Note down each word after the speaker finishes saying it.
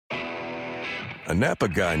A Napa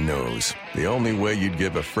guy knows the only way you'd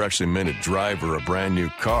give a freshly minted driver a brand new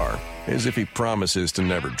car is if he promises to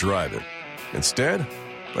never drive it. Instead,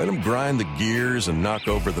 let him grind the gears and knock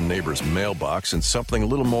over the neighbor's mailbox in something a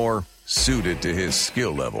little more suited to his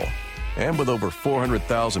skill level. And with over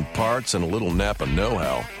 400,000 parts and a little Napa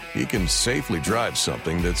know-how, he can safely drive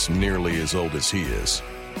something that's nearly as old as he is.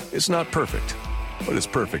 It's not perfect, but it's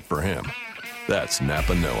perfect for him. That's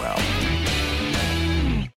Napa know-how.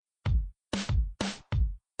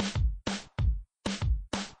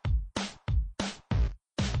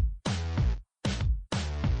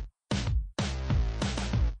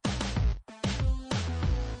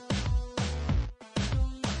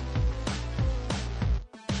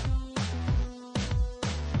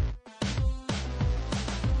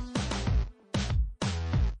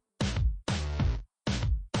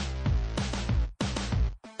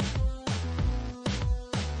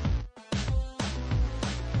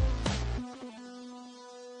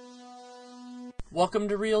 Welcome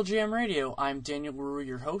to Real GM Radio. I'm Daniel LaRue,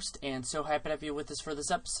 your host, and so happy to have you with us for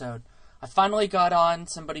this episode. I finally got on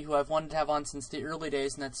somebody who I've wanted to have on since the early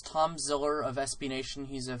days, and that's Tom Ziller of SB Nation.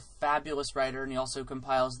 He's a fabulous writer, and he also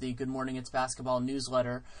compiles the Good Morning It's Basketball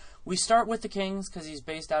newsletter. We start with the Kings because he's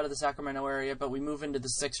based out of the Sacramento area, but we move into the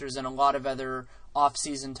Sixers and a lot of other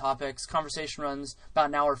off-season topics. Conversation runs about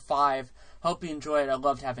an hour 5. Hope you enjoy it. I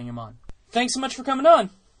loved having him on. Thanks so much for coming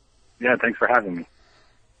on. Yeah, thanks for having me.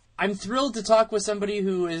 I'm thrilled to talk with somebody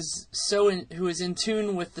who is in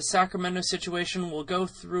tune with the Sacramento situation. We'll go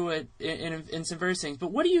through it in some various things.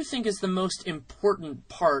 But what do you think is the most important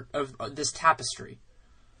part of this tapestry?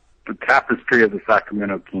 The tapestry of the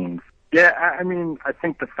Sacramento Kings. Yeah, I mean, I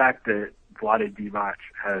think the fact that Vlade Divac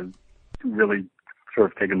has really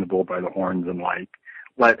sort of taken the bull by the horns and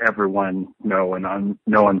let everyone know in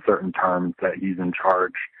no uncertain terms that he's in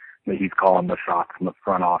charge, that he's calling the shots in the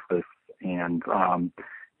front office, and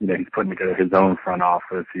he's putting together his own front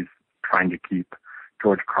office. He's trying to keep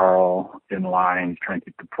George Karl in line. He's trying to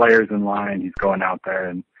keep the players in line. He's going out there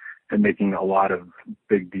and making a lot of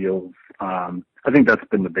big deals. I think that's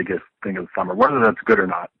been the biggest thing of the summer, whether that's good or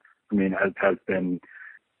not. I mean, as has been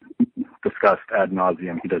discussed ad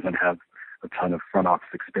nauseum, he doesn't have a ton of front office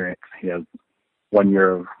experience. He has 1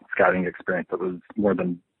 year of scouting experience that was more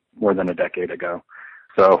than a decade ago.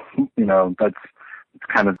 So, that's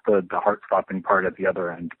kind of the heart-stopping part at the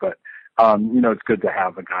other end. But, it's good to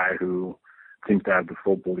have a guy who seems to have the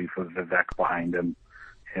full belief of Vivek behind him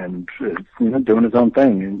and is, doing his own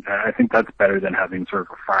thing. And I think that's better than having sort of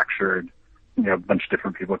a fractured, bunch of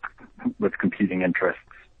different people with competing interests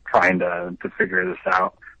trying to figure this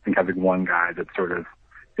out. I think having one guy that's sort of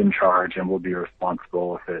in charge and will be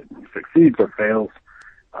responsible if it succeeds or fails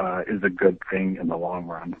is a good thing in the long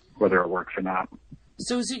run, whether it works or not.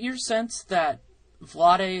 So is it your sense that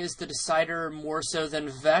Vlade is the decider more so than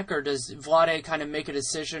Vivek, or does Vlade kind of make a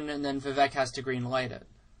decision and then Vivek has to green light it?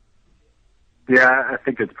 Yeah, I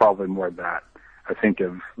think it's probably more that. I think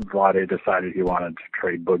if Vlade decided he wanted to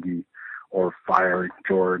trade Boogie or fire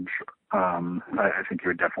George, I think he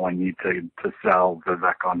would definitely need to sell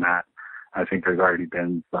Vivek on that. I think there's already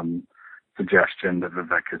been some suggestion that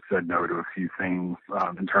Vivek has said no to a few things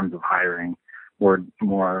in terms of hiring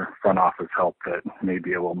more front office help that may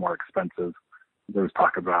be a little more expensive. There was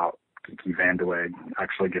talk about Kiki Vandeweghe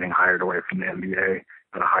actually getting hired away from the NBA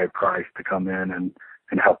at a high price to come in and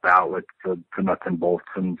help out with the nuts and bolts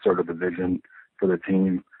and sort of the vision for the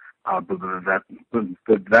team. But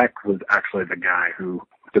Vivek was actually the guy who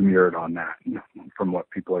demurred on that, from what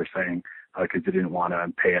people are saying, because he didn't want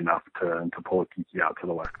to pay enough to pull Kiki out to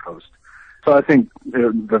the West Coast. So I think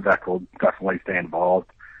Vivek will definitely stay involved.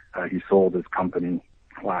 He sold his company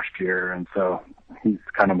last year, and so he's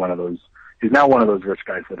kind of he's now one of those rich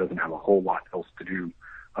guys that doesn't have a whole lot else to do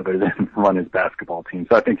other than run his basketball team.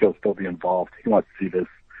 So I think he'll still be involved. He wants to see this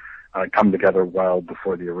come together well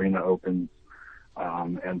before the arena opens.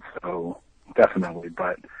 And so definitely,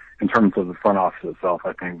 but in terms of the front office itself,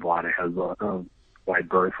 I think Vlade has a wide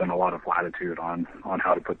berth and a lot of latitude on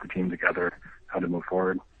how to put the team together, how to move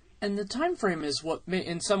forward. And the time frame is what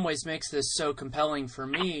in some ways makes this so compelling for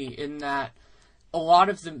me, in that a lot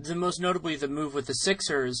of the most notably the move with the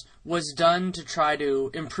Sixers was done to try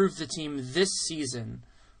to improve the team this season,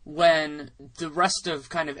 when the rest of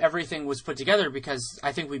kind of everything was put together, because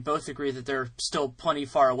I think we both agree that they're still plenty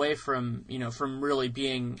far away from really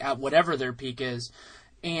being at whatever their peak is.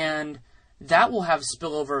 And that will have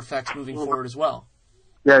spillover effects moving forward as well.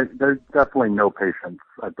 Yeah, there's definitely no patience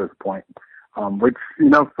at this point, which,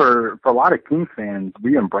 for a lot of Kings fans,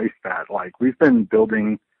 we embrace that. Like, we've been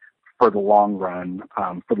building for the long run,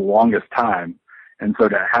 for the longest time. And so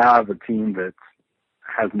to have a team that's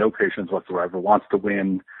has no patience whatsoever, wants to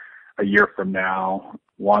win a year from now,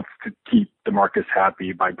 wants to keep DeMarcus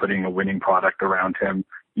happy by putting a winning product around him,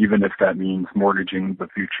 even if that means mortgaging the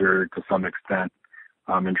future to some extent,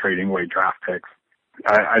 and trading away draft picks.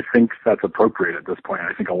 I think that's appropriate at this point.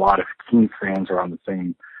 I think a lot of Kings fans are on the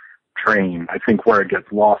same train. I think where it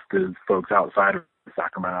gets lost is folks outside of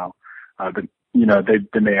Sacramento. But,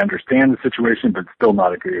 they may understand the situation, but still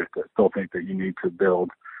not agree with it. Still think that you need to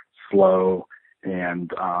build slow and,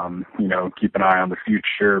 keep an eye on the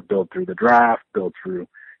future, build through the draft, build through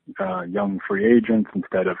young free agents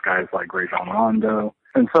instead of guys like Rajon Rondo.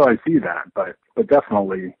 And so I see that, but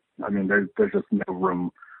definitely, there's just no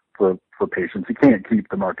room for patience. You can't keep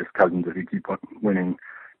DeMarcus Cousins if you keep winning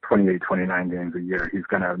 28, 29 games a year. He's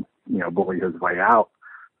going to, bully his way out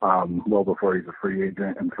well before he's a free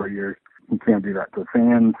agent in 3 years. You can't do that to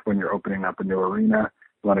fans when you're opening up a new arena.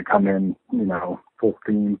 You want to come in, full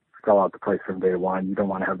steam, sell out the place from day one. You don't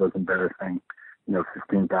want to have those embarrassing,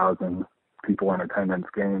 15,000 people in attendance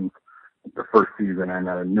games the first season and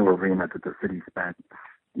a new arena that the city spent,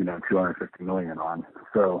 $250 million on.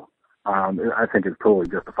 So I think it's totally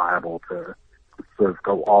justifiable to sort of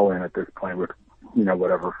go all in at this point with,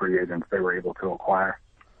 whatever free agents they were able to acquire.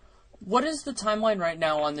 What is the timeline right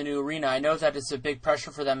now on the new arena? I know that it's a big pressure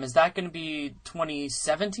for them. Is that going to be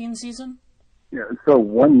 2017 season? Yeah, so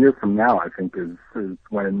 1 year from now, I think, is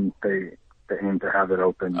when they aim to have it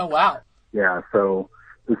open. Oh, wow. Yeah, so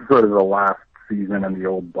this is sort of the last season in the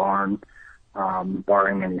old barn,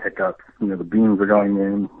 barring any hiccups. The beams are going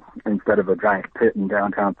in. Instead of a giant pit in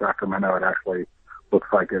downtown Sacramento, it actually looks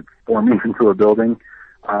like it's forming into a building,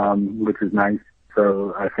 which is nice.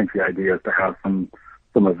 So I think the idea is to have some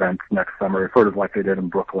events next summer, sort of like they did in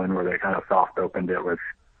Brooklyn, where they kind of soft opened it with,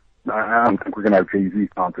 I don't think we're going to have Jay-Z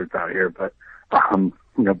concerts out here, but,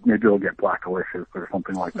 maybe we'll get Black Alicious or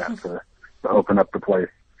something like that to open up the place.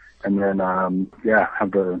 And then,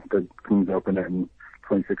 have the Kings open it in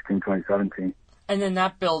 2016, 2017. And then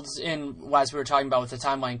that builds in, as we were talking about with the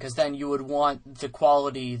timeline, because then you would want the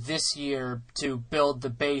quality this year to build the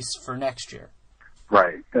base for next year.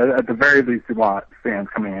 Right. At the very least, you want fans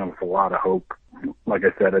coming in with a lot of hope. Like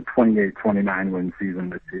I said, a 28, 29 win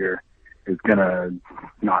season this year is going to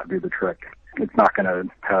not do the trick. It's not going to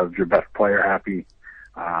have your best player happy.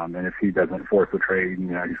 And if he doesn't force a trade,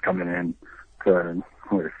 he's coming in to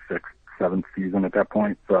his sixth, seventh season at that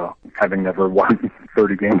point. So having never won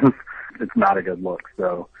 30 games, it's not a good look.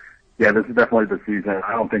 So, yeah, this is definitely the season.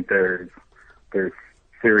 I don't think there's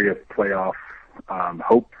serious playoff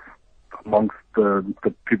hopes amongst the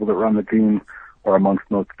people that run the team or amongst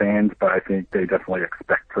most fans, but I think they definitely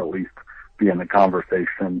expect to at least be in the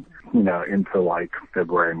conversation, into like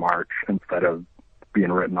February, March, instead of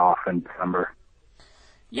being written off in December.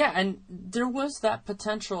 Yeah, and there was that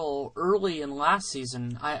potential early in last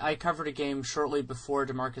season. I covered a game shortly before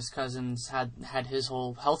DeMarcus Cousins had his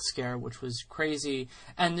whole health scare, which was crazy,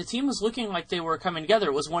 and the team was looking like they were coming together.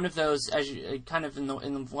 It was one of those, as you, kind of in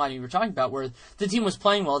the line you were talking about, where the team was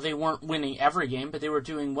playing well. They weren't winning every game, but they were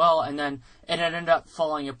doing well, and then it ended up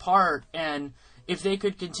falling apart. And if they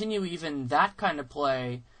could continue even that kind of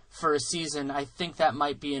play for a season, I think that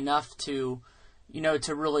might be enough to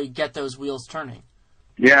really get those wheels turning.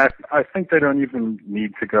 Yeah, I think they don't even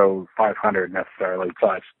need to go 500 necessarily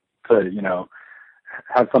to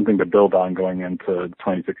have something to build on going into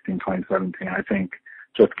 2016, 2017. I think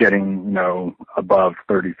just getting, above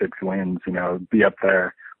 36 wins, be up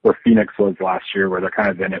there where Phoenix was last year, where they're kind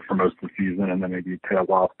of in it for most of the season and then maybe tail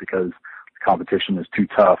off because the competition is too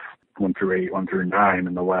tough, 1 through 8, 1 through 9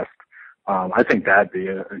 in the West. I think that'd be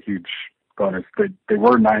a huge bonus. They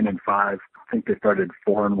were 9-5. I think they started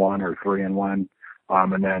 4-1 or 3-1.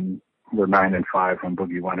 And then we're 9-5 when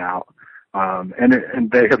Boogie went out. And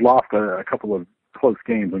they had lost a couple of close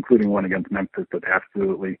games, including one against Memphis that they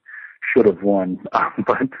absolutely should have won.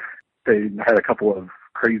 But they had a couple of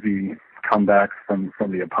crazy comebacks from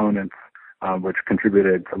the opponents, which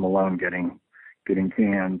contributed to Malone getting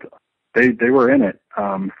canned. They were in it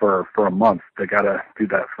for a month. They got to do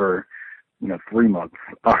that for 3 months.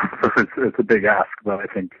 So it's a big ask, but I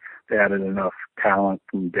think they added enough talent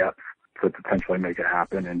and depth to potentially make it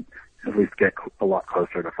happen and at least get a lot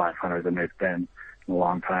closer to 500 than they've been in a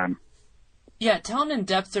long time. Yeah, talent and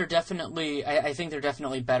depth are definitely, I think they're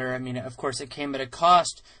definitely better. I mean, of course, it came at a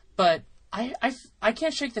cost, but I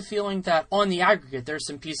can't shake the feeling that on the aggregate, there's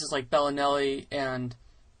some pieces like Bellinelli and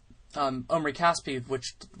Omri Caspi,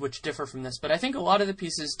 which differ from this, but I think a lot of the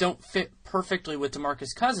pieces don't fit perfectly with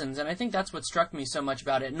DeMarcus Cousins, and I think that's what struck me so much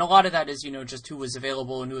about it. And a lot of that is, just who was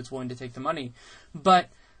available and who was willing to take the money. But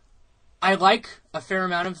I like a fair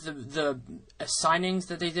amount of the signings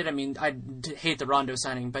that they did. I mean, I hate the Rondo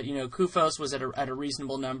signing, but, Kufos was at a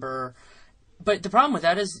reasonable number. But the problem with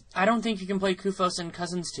that is I don't think you can play Kufos and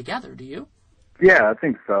Cousins together, do you? Yeah, I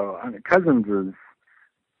think so. I mean, Cousins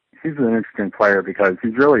he's an interesting player because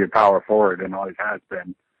he's really a power forward and always has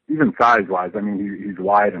been, even size-wise. I mean, he's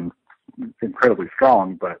wide and incredibly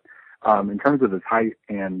strong, but in terms of his height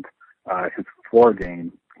and his floor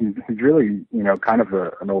game, he's really, kind of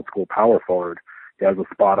an old-school power forward. He has a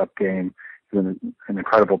spot-up game. He's an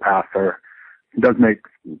incredible passer. He does make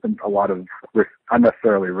a lot of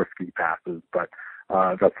unnecessarily risky passes, but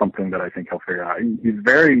that's something that I think he'll figure out. He's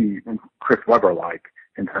very Chris Webber-like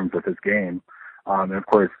in terms of his game. And of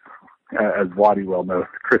course, as Vlade well knows,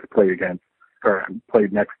 Chris played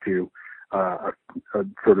next to a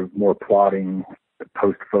sort of more plodding,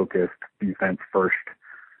 post-focused, defense-first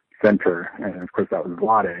center. And of course, that was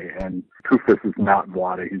Vlade. And Kufis is not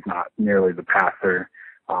Vlade. He's not nearly the passer.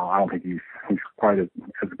 I don't think he's quite as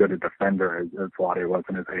good a defender as Vlade was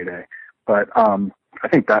in his heyday. But I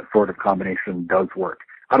think that sort of combination does work.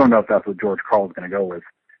 I don't know if that's what George Karl is going to go with.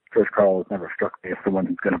 George Karl has never struck me as someone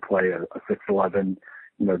who's going to play a 6'11",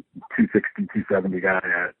 260, 270 guy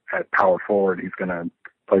at power forward. He's going to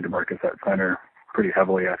play DeMarcus at center pretty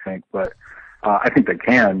heavily, I think. But I think they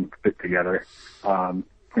can fit together. When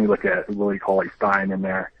you look at Willie Cauley-Stein in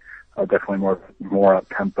there, definitely more up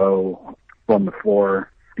tempo, from the floor,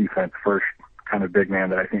 defense first kind of big man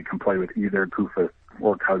that I think can play with either Kufis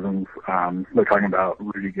or Cousins. They're talking about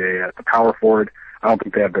Rudy Gay at the power forward. I don't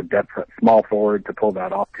think they have the depth at small forward to pull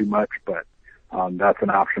that off too much, but that's an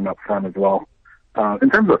option up front as well. In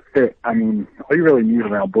terms of fit, I mean, all you really need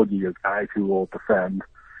around Boogie is guys who will defend,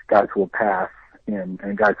 guys who will pass, and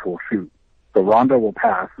guys who will shoot. So Rondo will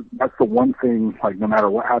pass. That's the one thing, like, no matter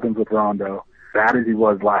what happens with Rondo, bad as he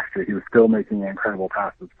was last year, he was still making incredible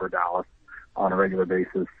passes for Dallas on a regular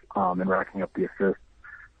basis and racking up the assists.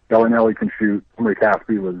 Bellinelli can shoot. Henry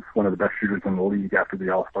Caspi was one of the best shooters in the league after the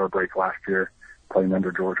All-Star break last year, playing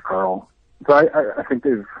under George Karl. So I think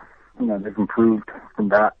they've improved from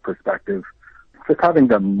that perspective. Just having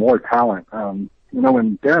them more talent.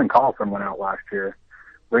 When Darren Collison went out last year,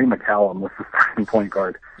 Ray McCallum was the starting point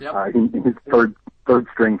guard. Yep. He's third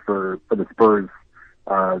string for the Spurs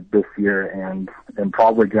this year, and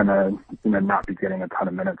probably gonna not be getting a ton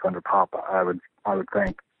of minutes under Pop. I would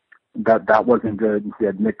think that wasn't good. He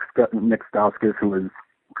had Nick Stauskas, who was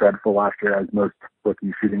dreadful last year, as most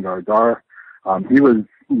rookie shooting guards are. He was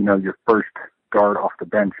your first guard off the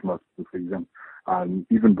bench most of the season,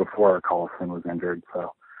 even before Collison was injured.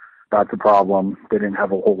 So that's a problem. They didn't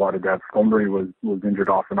have a whole lot of depth. Omri was injured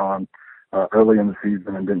off and on early in the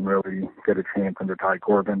season and didn't really get a chance under Ty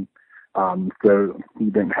Corbin. So he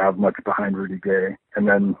didn't have much behind Rudy Gay. And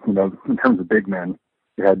then, in terms of big men,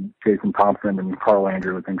 you had Jason Thompson, and Carl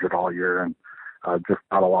Landry was injured all year, and just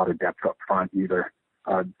not a lot of depth up front either.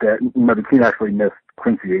 The team actually missed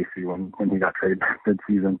Quincy Acey when he got traded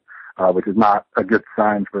mid-season, which is not a good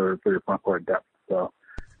sign for your front court depth. So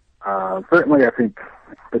certainly I think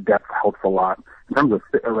the depth helps a lot. In terms of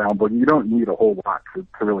fit around, but you don't need a whole lot to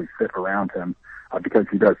really fit around him because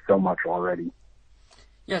he does so much already.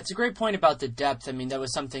 Yeah, it's a great point about the depth. I mean, that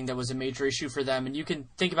was something that was a major issue for them. And you can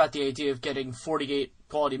think about the idea of getting 48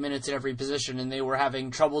 quality minutes at every position, and they were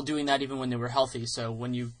having trouble doing that even when they were healthy. So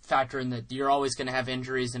when you factor in that you're always going to have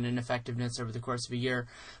injuries and ineffectiveness over the course of a year.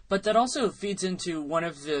 But that also feeds into one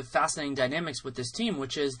of the fascinating dynamics with this team,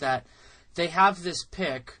 which is that they have this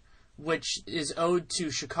pick, which is owed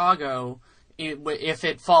to Chicago if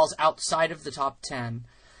it falls outside of the top 10.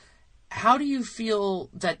 How do you feel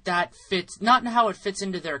that fits, not how it fits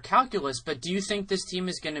into their calculus, but do you think this team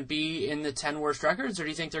is going to be in the 10 worst records, or do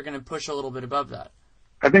you think they're going to push a little bit above that?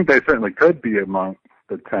 I think they certainly could be among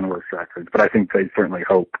the 10 worst records, but I think they certainly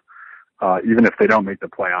hope, even if they don't make the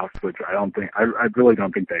playoffs, which I really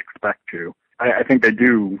don't think they expect to. I think they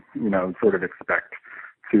do, sort of expect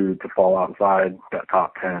to fall outside that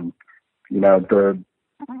top 10.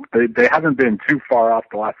 They haven't been too far off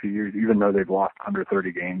the last few years, even though they've lost under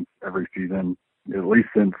 30 games every season, at least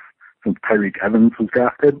since Tyreek Evans was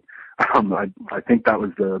drafted. I think that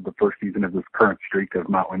was the first season of this current streak of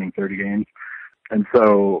not winning 30 games. And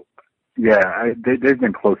so, yeah, they've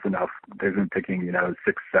been close enough. They've been picking,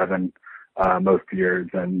 6, 7 most years,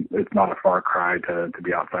 and it's not a far cry to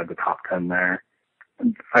be outside the top 10 there.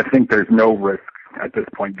 I think there's no risk at this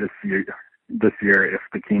point this year if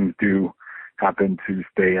the Kings do happen to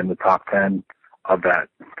stay in the top 10 of that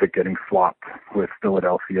pick getting swapped with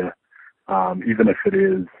Philadelphia, even if it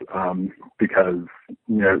is because,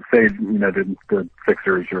 say, the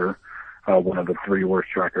Sixers are one of the 3 worst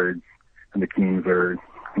records and the Kings are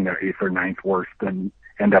eighth or ninth worst and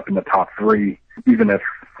end up in the top three. Even if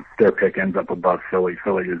their pick ends up above Philly,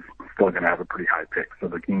 Philly is still going to have a pretty high pick. So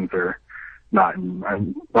the Kings are not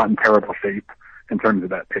in terrible shape in terms of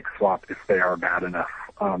that pick swap if they are bad enough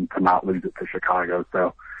to not lose it to Chicago.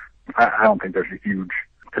 So I don't think there's a huge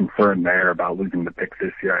concern there about losing the pick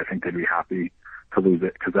this year. I think they'd be happy to lose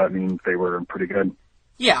it because that means they were pretty good.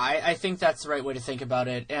 Yeah, I think that's the right way to think about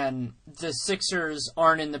it. And the Sixers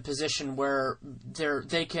aren't in the position where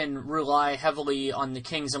they can rely heavily on the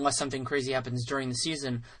Kings unless something crazy happens during the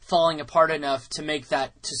season, falling apart enough to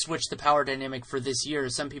switch the power dynamic for this year.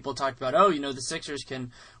 Some people talked about, the Sixers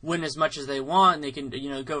can win as much as they want and they can,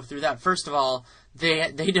 go through that. First of all,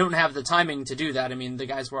 they don't have the timing to do that. I mean, the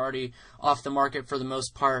guys were already off the market for the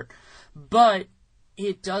most part. But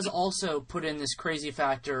it does also put in this crazy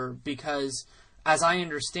factor because, as I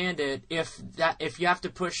understand it, if you have to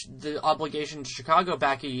push the obligation to Chicago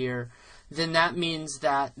back a year, then that means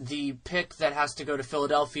that the pick that has to go to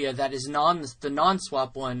Philadelphia that is the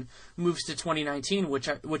non-swap one moves to 2019,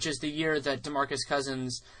 which is the year that DeMarcus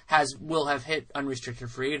Cousins will have hit unrestricted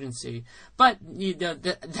free agency. But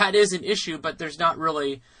that is an issue, but there's not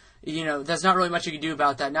really much you can do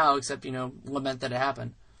about that now except lament that it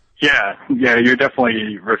happened. Yeah, you're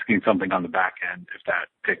definitely risking something on the back end if that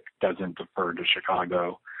pick doesn't defer to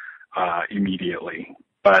Chicago immediately.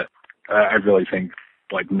 But I really think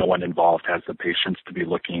no one involved has the patience to be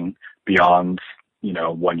looking beyond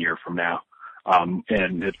 1 year from now, and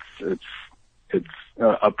it's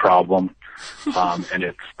a problem, and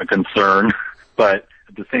it's a concern. But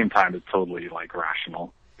at the same time, it's totally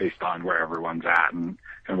rational based on where everyone's at and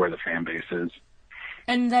where the fan base is.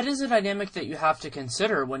 And that is a dynamic that you have to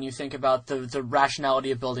consider when you think about the rationality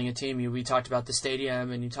of building a team. We talked about the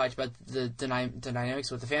stadium, and you talked about the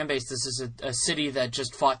dynamics with the fan base. This is a city that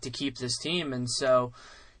just fought to keep this team, and so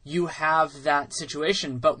you have that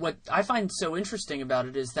situation. But what I find so interesting about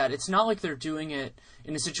it is that it's not like they're doing it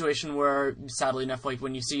in a situation where, sadly enough,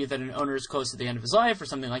 when you see that an owner is close to the end of his life or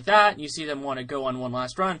something like that, and you see them want to go on one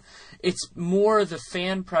last run, it's more the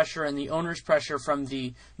fan pressure and the owner's pressure from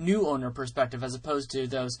the new owner perspective as opposed to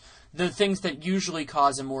the things that usually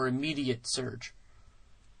cause a more immediate surge.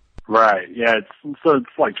 Right, yeah,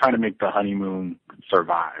 it's like trying to make the honeymoon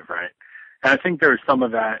survive, right? And I think there's some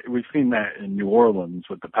of that. We've seen that in New Orleans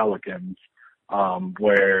with the Pelicans,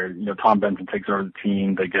 where, Tom Benson takes over the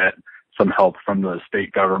team. They get some help from the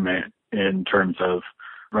state government in terms of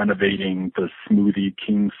renovating the Smoothie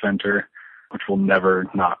King Center, which will never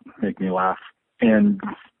not make me laugh. And,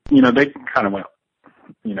 they kind of went,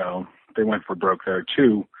 they went for broke there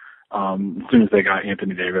too. As soon as they got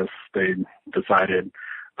Anthony Davis, they decided,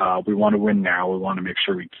 we want to win now. We want to make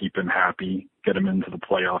sure we keep him happy, get him into the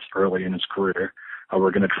playoffs early in his career.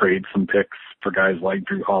 We're going to trade some picks for guys like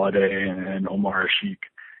Drew Holiday and Omar Ashik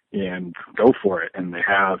and go for it. And they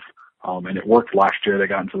have. And it worked last year. They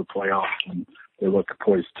got into the playoffs, and they look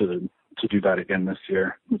poised to do that again this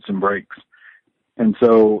year with some breaks. And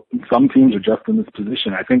so some teams are just in this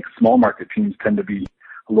position. I think small market teams tend to be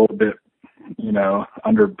a little bit,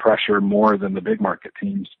 under pressure more than the big market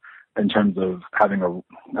teams in terms of having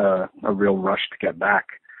a real rush to get back.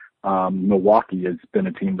 Milwaukee has been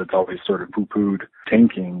a team that's always sort of poo-pooed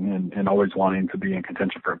tanking and always wanting to be in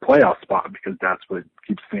contention for a playoff spot because that's what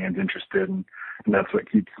keeps fans interested and that's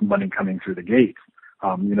what keeps money coming through the gates.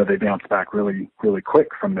 They bounced back really, really quick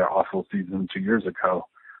from their awful season 2 years ago,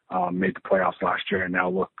 made the playoffs last year and now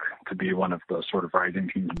look to be one of the sort of rising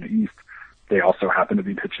teams in the East. They also happen to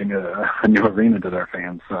be pitching a new arena to their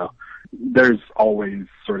fans. So there's always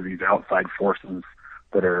sort of these outside forces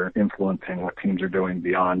that are influencing what teams are doing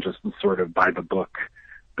beyond just the sort of by the book,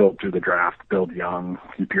 build through the draft, build young,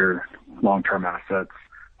 keep your long-term assets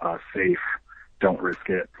safe, don't risk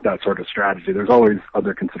it, that sort of strategy. There's always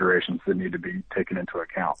other considerations that need to be taken into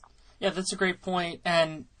account. Yeah, that's a great point.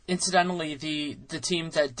 And incidentally, the team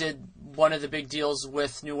that did one of the big deals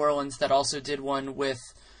with New Orleans that also did one with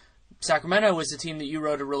Sacramento was the team that you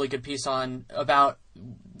wrote a really good piece on about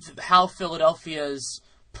how Philadelphia's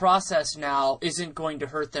process now isn't going to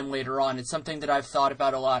hurt them later on. It's something that I've thought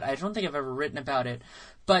about a lot. I don't think I've ever written about it.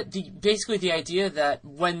 But basically the idea that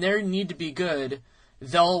when they need to be good,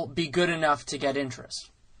 they'll be good enough to get interest.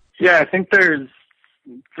 Yeah, I think there's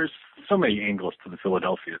so many angles to the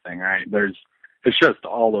Philadelphia thing, right? It's just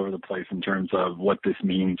all over the place in terms of what this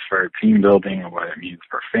means for team building and what it means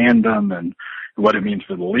for fandom and what it means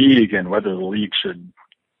for the league and whether the league should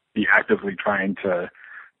be actively trying to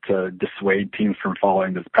dissuade teams from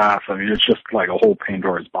following this path. I mean, it's just like a whole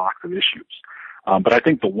Pandora's box of issues. But I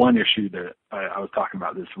think the one issue that I was talking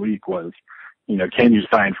about this week was, can you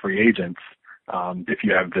sign free agents if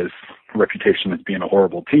you have this reputation as being a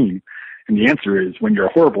horrible team? And the answer is, when you're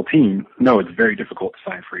a horrible team, no, it's very difficult to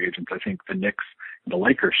sign free agents. I think the Knicks and the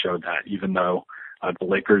Lakers showed that, even though the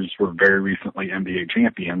Lakers were very recently NBA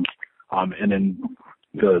champions, and in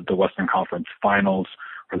the Western Conference Finals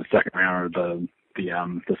or the second round or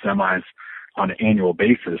the semis on an annual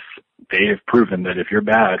basis, they have proven that if you're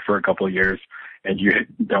bad for a couple of years and you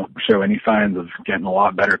don't show any signs of getting a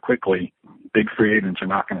lot better quickly, big free agents are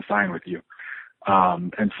not going to sign with you.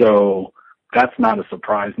 And so that's not a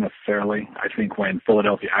surprise necessarily. I think when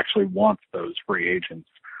Philadelphia actually wants those free agents,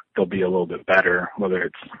 they'll be a little bit better, whether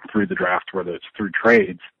it's through the draft, whether it's through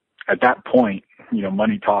trades. At that point,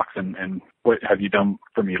 money talks and what have you done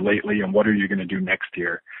for me lately and what are you going to do next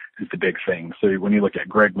year is the big thing. So when you look at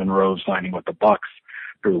Greg Monroe signing with the Bucks,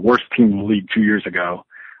 they're the worst team in the league 2 years ago,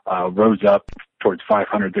 rose up towards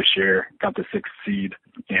 500 this year, got the 6th seed,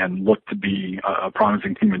 and looked to be a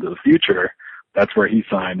promising team into the future. That's where he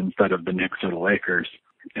signed instead of the Knicks or the Lakers.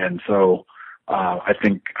 And so I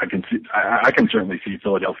think I can certainly see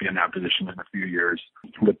Philadelphia in that position in a few years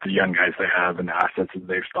with the young guys they have and the assets that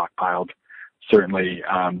they've stockpiled. Certainly,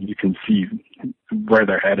 you can see where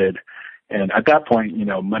they're headed. And at that point,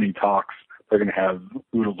 money talks. They're going to have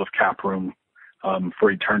oodles of cap room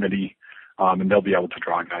for eternity, and they'll be able to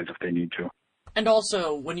draw guys if they need to. And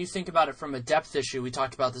also, when you think about it from a depth issue, we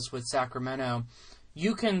talked about this with Sacramento,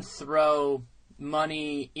 you can throw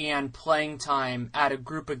money and playing time at a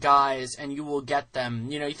group of guys and you will get them.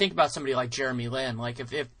 You think about somebody like Jeremy Lin. Like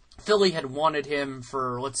if Philly had wanted him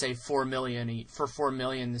for, let's say, $4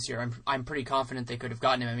 million this year, I'm pretty confident they could have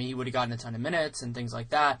gotten him. I mean, he would have gotten a ton of minutes and things like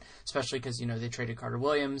that, especially because, they traded Carter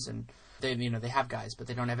Williams and they have guys, but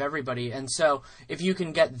they don't have everybody. And so if you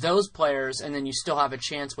can get those players and then you still have a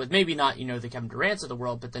chance with maybe not, the Kevin Durant's of the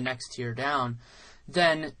world, but the next tier down,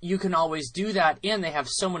 then you can always do that, and they have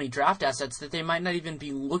so many draft assets that they might not even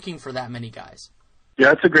be looking for that many guys. Yeah,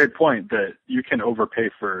 that's a great point, that you can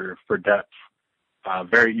overpay for depth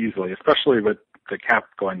very easily, especially with the cap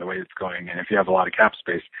going the way it's going, and if you have a lot of cap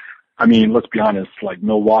space. I mean, let's be honest, like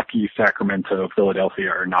Milwaukee, Sacramento,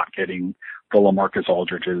 Philadelphia are not getting the LaMarcus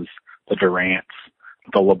Aldridges, the Durants,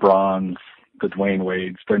 the LeBrons, the Dwayne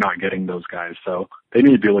Wades. They're not getting those guys, so they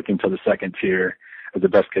need to be looking to the second tier as a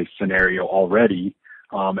best case scenario already.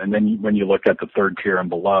 And then when you look at the third tier and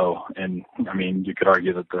below, and I mean, you could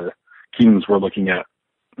argue that the Kings were looking at,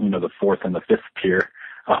 the fourth and the fifth tier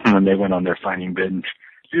when they went on their signing binge.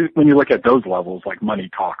 When you look at those levels, like money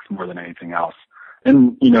talks more than anything else.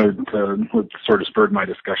 And, what sort of spurred my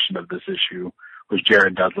discussion of this issue was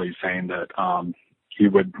Jared Dudley saying that he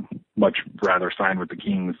would much rather sign with the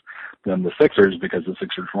Kings than the Sixers because the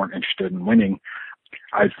Sixers weren't interested in winning.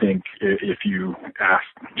 I think if you ask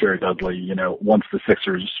Jared Dudley, once the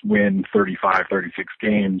Sixers win 35, 36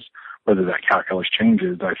 games, whether that calculus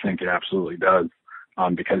changes, I think it absolutely does,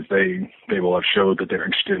 because they will have showed that they're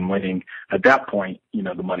interested in winning. At that point,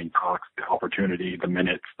 the money talks, the opportunity, the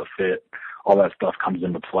minutes, the fit, all that stuff comes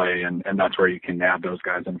into play, and that's where you can nab those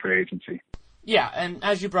guys in free agency. Yeah, and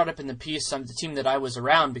as you brought up in the piece, the team that I was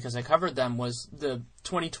around because I covered them was the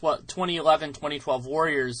 2011-2012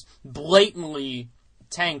 Warriors blatantly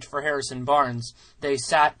tanked for Harrison Barnes. They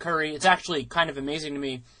sat Curry. It's actually kind of amazing to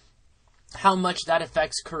me how much that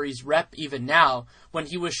affects Curry's rep even now when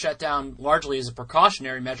he was shut down largely as a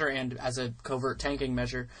precautionary measure and as a covert tanking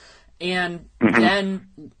measure. And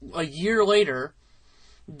then a year later,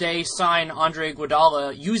 they sign Andre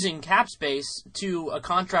Iguodala using cap space to a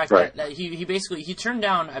contract that he basically turned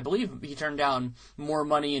down. I believe he turned down more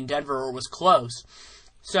money in Denver or was close.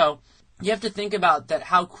 So you have to think about that,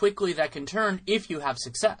 how quickly that can turn if you have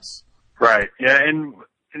success. Right. Yeah. And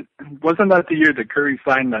wasn't that the year that Curry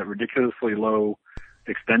signed that ridiculously low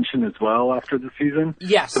extension as well after the season?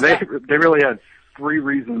 Yes. So they really had 3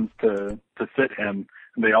 reasons to sit him,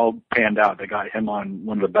 and they all panned out. They got him on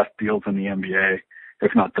one of the best deals in the NBA,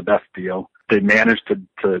 if not the best deal. They managed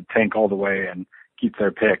to tank all the way and keep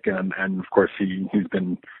their pick, and of course he's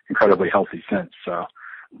been incredibly healthy since. So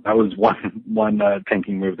that was one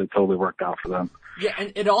tanking move that totally worked out for them. Yeah,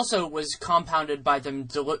 and it also was compounded by them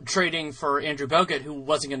trading for Andrew Bogut, who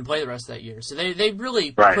wasn't going to play the rest of that year. So they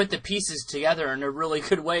really put the pieces together in a really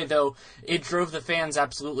good way, though it drove the fans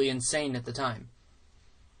absolutely insane at the time.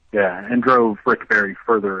 Yeah, and drove Rick Barry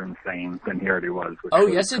further insane than he already was.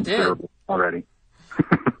 Yes, it did. Already.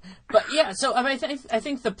 But yeah, so I mean, I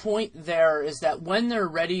think the point there is that when they're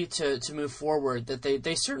ready to move forward, that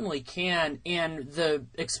they certainly can, and the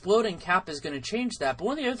exploding cap is going to change that. But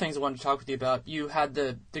one of the other things I wanted to talk with you about, you had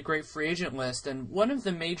the great free agent list, and one of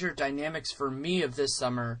the major dynamics for me of this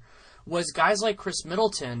summer was guys like Chris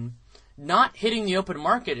Middleton not hitting the open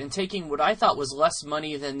market and taking what I thought was less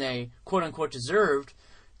money than they quote-unquote deserved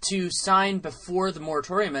to sign before the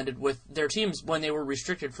moratorium ended with their teams when they were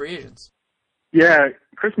restricted free agents. Yeah,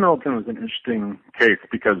 Chris Middleton was an interesting case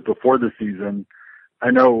because before the season, I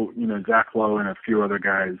know, Zach Lowe and a few other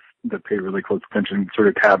guys that pay really close attention sort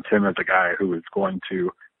of tabbed him as a guy who was going to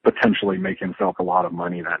potentially make himself a lot of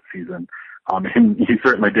money that season. And he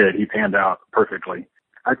certainly did. He panned out perfectly.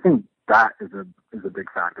 I think that is a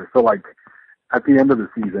big factor. So like at the end of the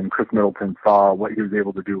season, Chris Middleton saw what he was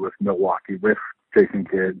able to do with Milwaukee, with Jason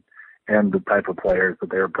Kidd, and the type of players that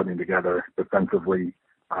they were putting together defensively,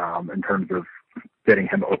 in terms of getting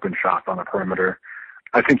him open shots on the perimeter.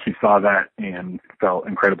 I think he saw that and felt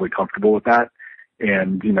incredibly comfortable with that.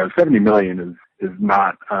 And, $70 million is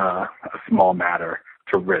not a small matter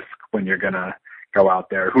to risk when you're going to go out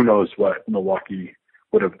there. Who knows what Milwaukee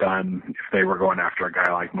would have done if they were going after a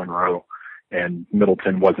guy like Monroe and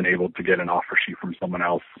Middleton wasn't able to get an offer sheet from someone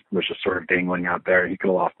else, was just sort of dangling out there. He could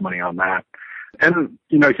have lost money on that. And,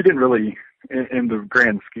 he didn't really, in the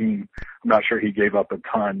grand scheme, I'm not sure he gave up a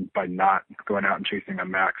ton by not going out and chasing a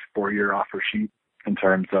max 4-year offer sheet in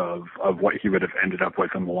terms of what he would have ended up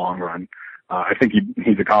with in the long run. I think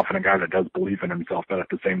he's a confident guy that does believe in himself, but at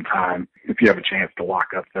the same time, if you have a chance to lock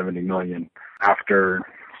up $70 million after,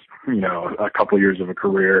 a couple years of a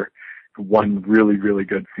career, one really, really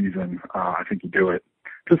good season, I think you do it.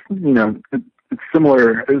 Just, it's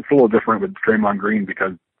similar. It's a little different with Draymond Green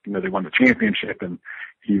because, they won the championship and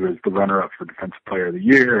he was the runner-up for Defensive Player of the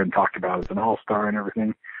Year and talked about as an all-star and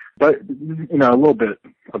everything. But, a little bit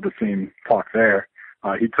of the same talk there.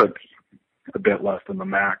 He took a bit less than the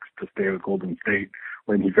max to stay with Golden State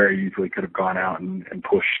when he very easily could have gone out and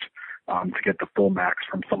pushed to get the full max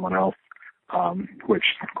from someone else, which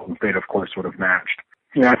Golden State, of course, would have matched.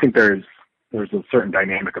 I think there's a certain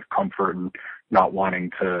dynamic of comfort and not wanting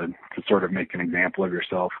to sort of make an example of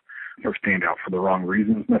yourself or stand out for the wrong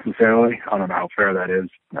reasons necessarily. I don't know how fair that is,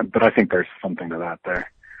 but I think there's something to that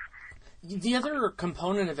there. The other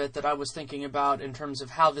component of it that I was thinking about in terms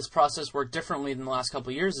of how this process worked differently than the last couple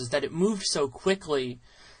of years is that it moved so quickly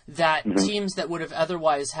that teams that would have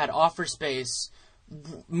otherwise had offer space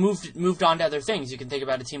moved on to other things. You can think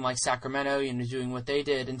about a team like Sacramento, doing what they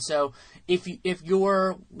did. And so if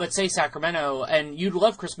you're, let's say, Sacramento, and you'd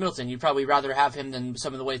love Chris Middleton, you'd probably rather have him than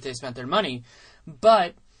some of the ways they spent their money.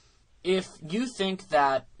 But if you think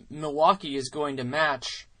that Milwaukee is going to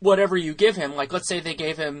match whatever you give him, like let's say they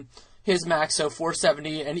gave him his max, so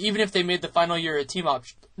 $470, and even if they made the final year a team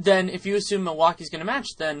option, then if you assume Milwaukee's going to match,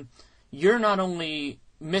 then you're not only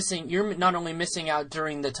missing out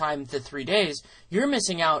during the time, the 3 days, you're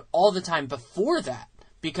missing out all the time before that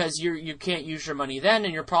because you can't use your money then,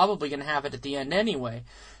 and you're probably going to have it at the end anyway.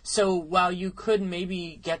 So while you could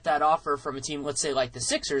maybe get that offer from a team, let's say like the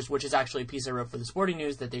Sixers, which is actually a piece I wrote for the Sporting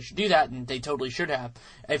News that they should do that, and they totally should have.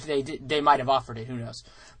 If they did, they might have offered it, who knows.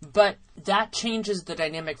 But that changes the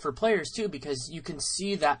dynamic for players too, because you can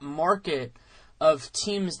see that market of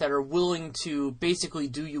teams that are willing to basically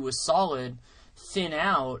do you a solid thin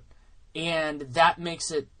out, and that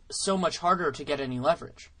makes it so much harder to get any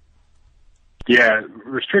leverage. Yeah,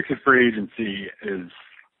 restricted free agency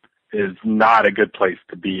is not a good place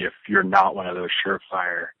to be if you're not one of those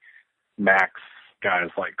surefire max guys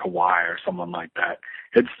like Kawhi or someone like that.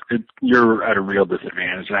 You're at a real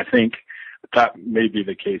disadvantage, and I think that may be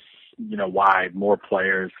the case. Why more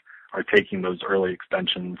players are taking those early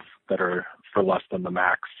extensions that are for less than the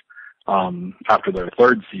max after their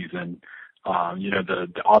third season.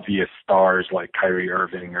 The obvious stars like Kyrie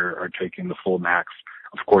Irving are taking the full max,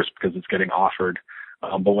 of course, because it's getting offered.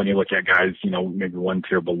 But when you look at guys, maybe one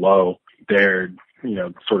tier below, they're,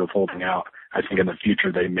 sort of holding out. I think in the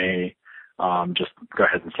future they may just go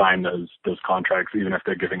ahead and sign those contracts, even if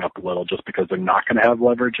they're giving up a little, just because they're not going to have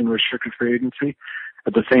leverage in restricted free agency.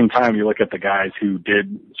 At the same time, you look at the guys who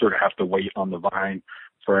did sort of have to wait on the vine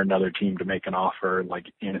for another team to make an offer, like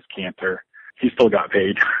Enes Kanter. He still got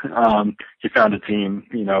paid. He found a team,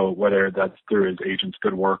 whether that's through his agent's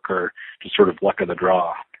good work or just sort of luck of the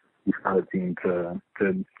draw. He found a team to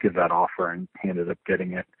give that offer, and he ended up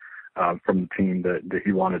getting it from the team that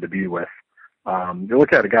he wanted to be with. You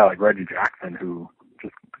look at a guy like Reggie Jackson, who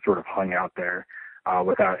just sort of hung out there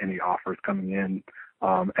without any offers coming in.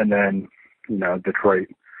 And then, Detroit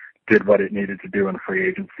did what it needed to do in free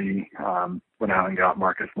agency, went out and got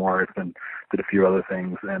Marcus Morris and did a few other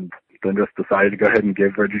things, and then just decided to go ahead and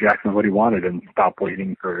give Reggie Jackson what he wanted and stop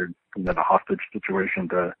waiting for the hostage situation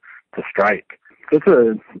to strike. So it's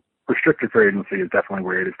a restricted free agency is definitely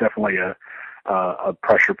weird. It's definitely a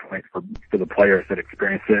pressure point for the players that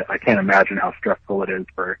experience it. I can't imagine how stressful it is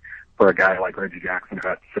for for a guy like Reggie Jackson who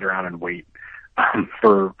has to sit around and wait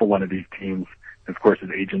for one of these teams. Of course, his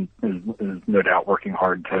agent is no doubt working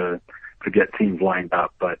hard to get teams lined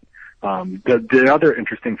up. But the other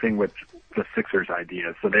interesting thing with the Sixers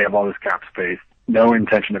idea, so they have all this cap space, no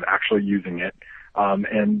intention of actually using it,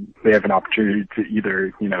 and they have an opportunity to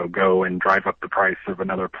either, go and drive up the price of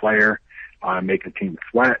another player, make the team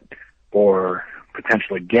sweat, or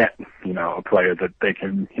potentially get, a player that they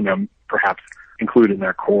can, perhaps include in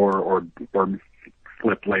their core or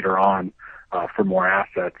flip later on for more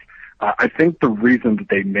assets. I think the reason that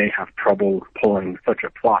they may have trouble pulling such a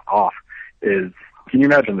plot off is, can you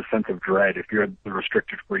imagine the sense of dread if you're the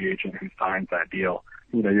restricted free agent who signs that deal?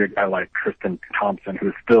 You're a guy like Tristan Thompson who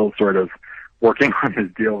is still sort of working on his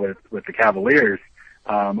deal with the Cavaliers,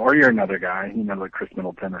 or you're another guy, like Chris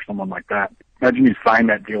Middleton or someone like that. Imagine you sign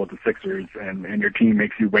that deal with the Sixers and your team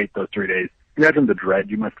makes you wait those 3 days. Imagine the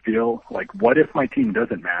dread you must feel. Like, what if my team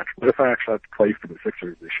doesn't match? What if I actually have to play for the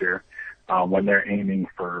Sixers this year when they're aiming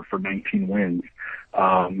for 19 wins?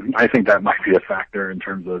 I think that might be a factor in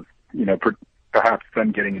terms of, perhaps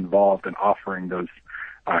them getting involved and offering those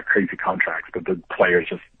crazy contracts, but the players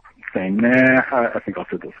just saying, nah, I think I'll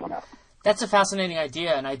sit this one out. That's a fascinating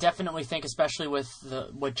idea, and I definitely think, especially with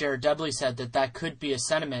what Jared Dudley said, that could be a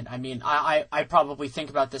sentiment. I mean, I probably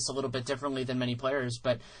think about this a little bit differently than many players,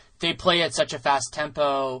 but they play at such a fast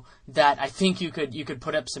tempo that I think you could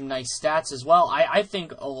put up some nice stats as well. I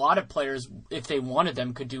think a lot of players, if they wanted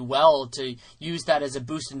them, could do well to use that as a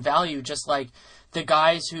boost in value, just like the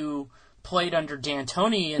guys who played under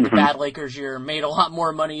D'Antoni in the bad Lakers year made a lot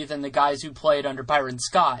more money than the guys who played under Byron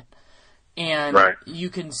Scott. And you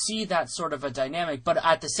can see that sort of a dynamic. But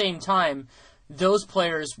at the same time, those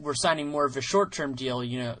players were signing more of a short-term deal.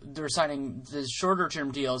 They're signing the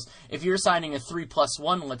shorter-term deals. If you're signing a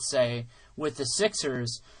 3+1, let's say, with the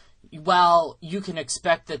Sixers, while you can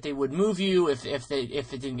expect that they would move you if it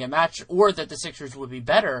didn't get matched, or that the Sixers would be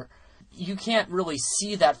better, you can't really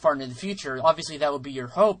see that far into the future. Obviously, that would be your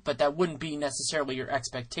hope, but that wouldn't be necessarily your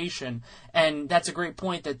expectation. And that's a great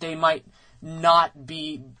point, that they might not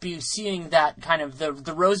be seeing that kind of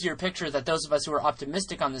the rosier picture that those of us who are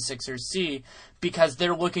optimistic on the Sixers see, because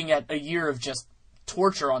they're looking at a year of just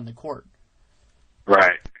torture on the court.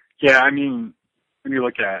 Right. Yeah, I mean, when you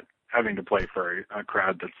look at having to play for a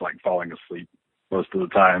crowd that's like falling asleep most of the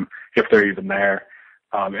time, if they're even there,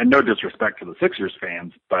 and no disrespect to the Sixers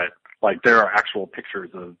fans, but like there are actual pictures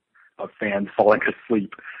of fans falling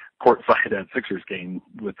asleep courtside at Sixers games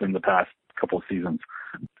within the past couple of seasons.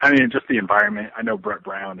 I mean, just the environment. I know Brett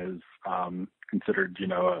Brown is considered,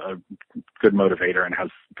 a good motivator and has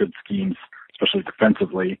good schemes, especially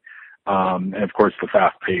defensively. And of course, the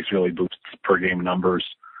fast pace really boosts per game numbers,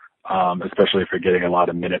 especially if you're getting a lot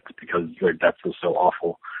of minutes because their depth is so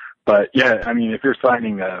awful. But yeah, I mean, if you're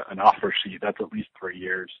signing an offer sheet, that's at least 3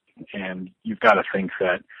 years, and you've got to think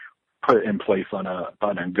that put in place on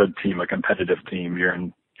a good team, a competitive team, you're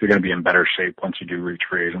going to be in better shape once you do reach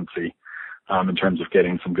free agency, in terms of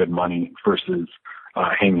getting some good money versus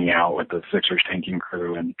hanging out with the Sixers tanking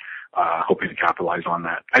crew and hoping to capitalize on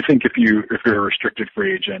that. I think if you're a restricted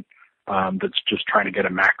free agent that's just trying to get a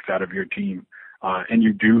max out of your team, and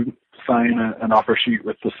you do sign an offer sheet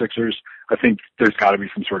with the Sixers, I think there's got to be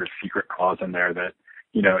some sort of secret clause in there that,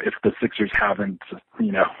 if the Sixers haven't,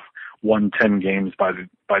 won 10 games by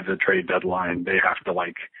the trade deadline, they have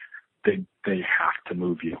to they have to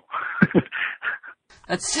move you.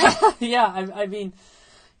 That's yeah. I mean,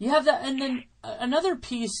 you have that, and then another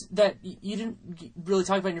piece that you didn't really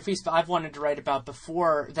talk about in your piece, but I've wanted to write about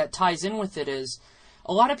before that ties in with it is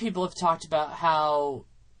a lot of people have talked about how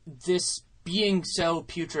this being so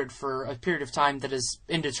putrid for a period of time that is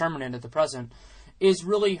indeterminate at the present is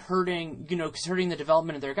really hurting the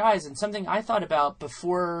development of their guys. And something I thought about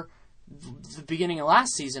before the beginning of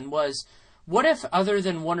last season was, what if, other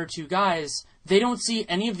than one or two guys, they don't see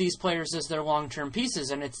any of these players as their long-term pieces,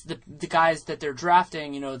 and it's the guys that they're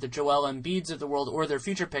drafting, the Joel Embiids of the world, or their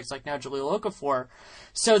future picks like now Jahlil Okafor.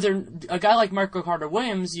 So a guy like Michael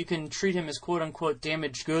Carter-Williams, you can treat him as quote-unquote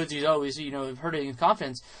damaged goods. He's always, hurting his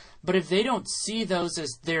confidence. But if they don't see those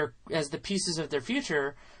as the pieces of their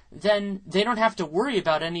future, then they don't have to worry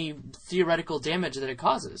about any theoretical damage that it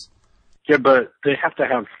causes. Yeah, but they have to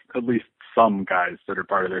have at least some guys that are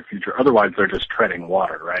part of their future. Otherwise, they're just treading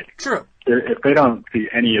water, right? True. If they don't see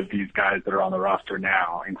any of these guys that are on the roster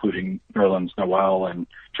now, including Nerlens Noel and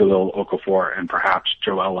Jahlil Okafor and perhaps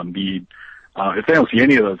Joel Embiid, if they don't see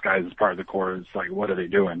any of those guys as part of the core, it's like, what are they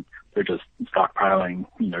doing? They're just stockpiling,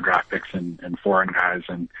 draft picks and foreign guys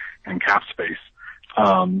and cap space.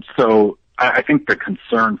 So I think the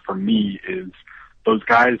concern for me is those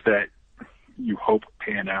guys that you hope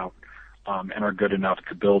pan out and are good enough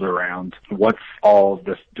to build around. What's all of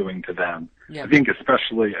this doing to them? Yeah. I think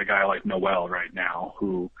especially a guy like Noel right now,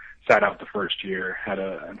 who sat out the first year, had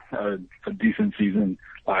a decent season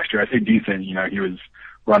last year. I say decent, he was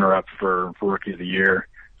runner-up for Rookie of the Year,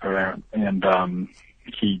 and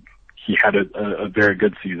he had a very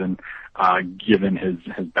good season, given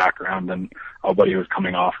his background and what he was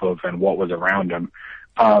coming off of and what was around him.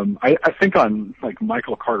 I think on like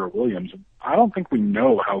Michael Carter-Williams, I don't think we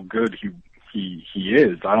know how good he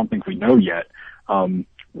is. I don't think we know yet.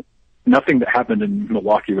 Nothing that happened in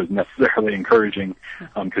Milwaukee was necessarily encouraging,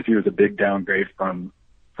 because he was a big downgrade from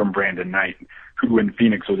Brandon Knight, who in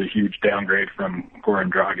Phoenix was a huge downgrade from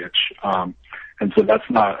Goran Dragic. And so that's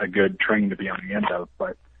not a good train to be on the end of,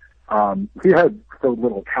 but he had so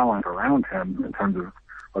little talent around him in terms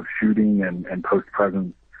of shooting and post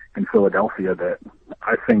presence in Philadelphia that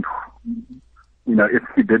I think, if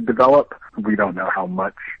he did develop, we don't know how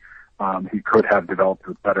much he could have developed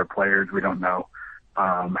with better players. We don't know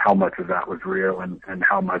how much of that was real and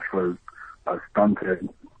how much was stunted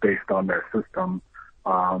based on their system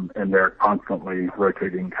and their constantly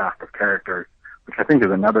rotating cast of characters, which I think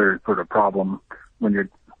is another sort of problem when you're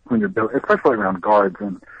building, especially around guards,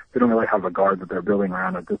 and they don't really have a guard that they're building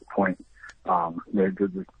around at this point. They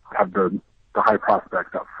just have the high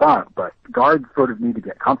prospects up front, but guards sort of need to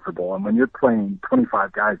get comfortable. And when you're playing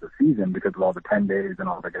 25 guys a season because of all the 10 days and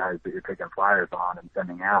all the guys that you're taking flyers on and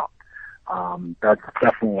sending out, that's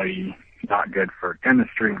definitely not good for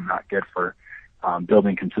chemistry and not good for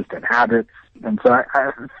building consistent habits. And so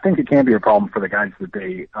I think it can be a problem for the guys that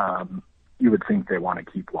they you would think they want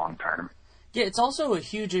to keep long term. Yeah, it's also a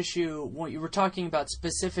huge issue when you were talking about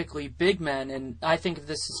specifically big men, and I think of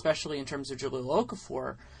this especially in terms of Jahlil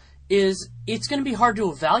Okafor, is it's going to be hard to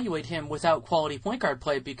evaluate him without quality point guard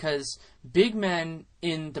play, because big men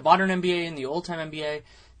in the modern NBA and the old-time NBA,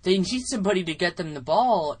 they need somebody to get them the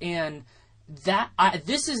ball, and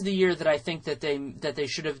this is the year that I think that they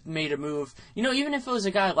should have made a move. Even if it was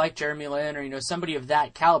a guy like Jeremy Lin or somebody of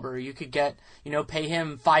that caliber, you could get pay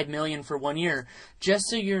him $5 million for 1 year, just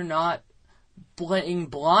so you're not playing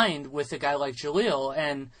blind with a guy like Jahlil,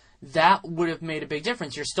 and that would have made a big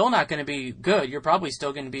difference. You're still not going to be good. You're probably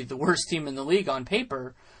still going to be the worst team in the league on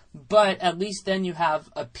paper, but at least then you have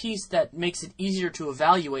a piece that makes it easier to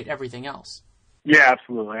evaluate everything else. Yeah,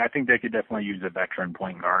 absolutely. I think they could definitely use a veteran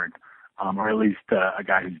point guard, or at least a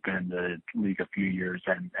guy who's been in the league a few years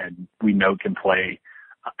and we know can play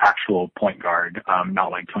actual point guard,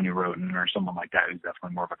 not like Tony Roden or someone like that who's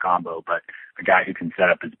definitely more of a combo, but a guy who can set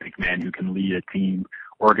up his big man, who can lead a team,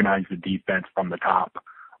 organize the defense from the top,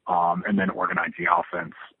 and then organize the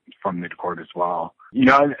offense from midcourt as well.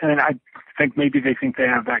 And I think maybe they think they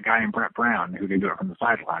have that guy in Brett Brown who can do it from the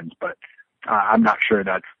sidelines, but I'm not sure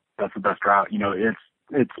that's the best route.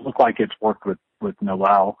 It's looked like it's worked with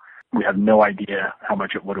Noel. We have no idea how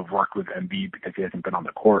much it would have worked with Embiid because he hasn't been on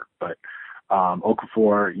the court, but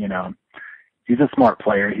Okafor, he's a smart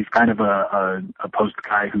player. He's kind of a post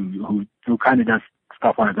guy who kind of does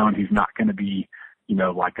stuff on his own. He's not going to be,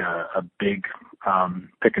 like a big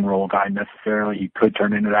pick and roll guy necessarily. He could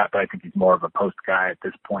turn into that, but I think he's more of a post guy at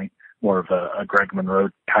this point, more of a Greg Monroe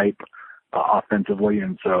type offensively.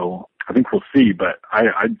 And so I think we'll see, but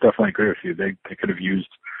I definitely agree with you. They could have used,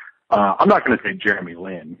 I'm not going to say Jeremy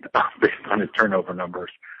Lin based on his turnover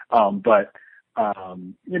numbers, but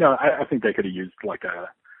I think they could have used like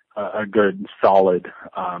a good, solid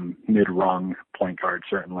mid-rung point guard,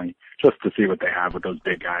 certainly, just to see what they have with those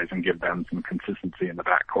big guys and give them some consistency in the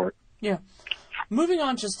backcourt. Yeah. Moving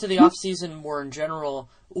on just to the offseason more in general,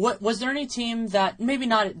 was there any team that, maybe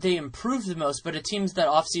not they improved the most, but a team's that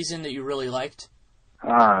offseason that you really liked?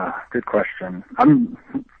 Good question. I'm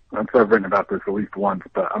sure I've written about this at least once,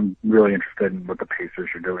 but I'm really interested in what the Pacers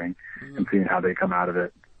are doing and seeing how they come out of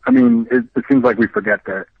it. I mean, it seems like we forget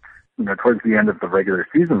that, towards the end of the regular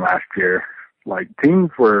season last year, like teams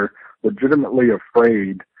were legitimately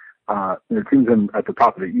afraid, teams at the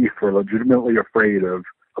top of the East were legitimately afraid of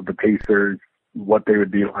the Pacers, what they would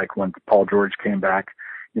be like once Paul George came back.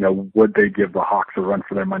 Would they give the Hawks a run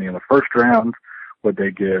for their money in the first round? Would they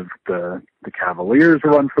give the Cavaliers a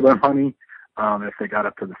run for their money if they got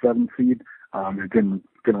up to the 7th seed? It didn't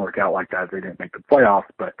work out like that. They didn't make the playoffs,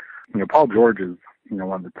 but Paul George is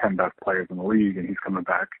one of the 10 best players in the league, and he's coming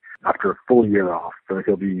back after a full year off, so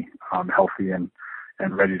he'll be healthy and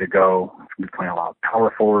ready to go. He's playing a lot of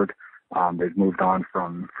power forward. They've moved on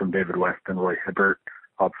from David West and Roy Hibbert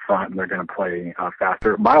up front, and they're going to play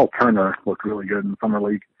faster. Miles Turner looked really good in the summer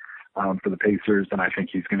league for the Pacers, and I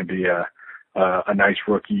think he's going to be a a nice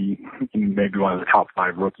rookie, maybe one of the top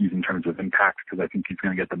 5 rookies in terms of impact, because I think he's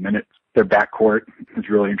going to get the minutes. Their backcourt is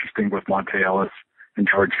really interesting with Monte Ellis and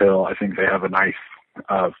George Hill. I think they have a nice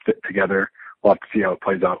fit together. We'll have to see how it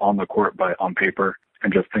plays out on the court, but on paper,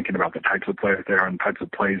 and just thinking about the types of players there and types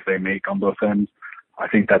of plays they make on both ends, I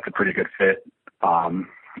think that's a pretty good fit. And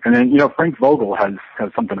then, Frank Vogel has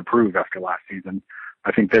something to prove after last season.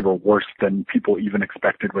 I think they were worse than people even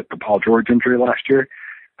expected with the Paul George injury last year.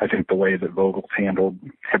 I think the way that Vogel's handled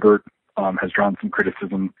Hibbert has drawn some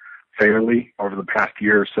criticism fairly over the past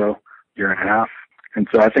year or so, year and a half. And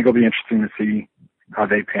so I think it'll be interesting to see how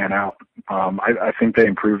they pan out. I think they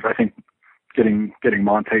improved. I think getting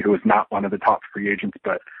Monte, who is not one of the top free agents,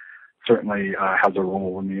 but certainly has a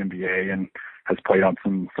role in the NBA and has played on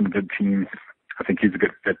some good teams. I think he's a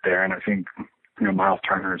good fit there. And I think, Miles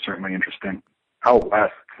Turner is certainly interesting. Out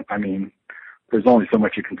west, I mean, there's only so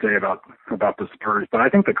much you can say about the Spurs, but I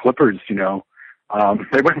think the Clippers,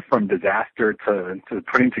 they went from disaster to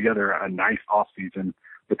putting together a nice offseason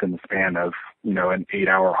within the span of, an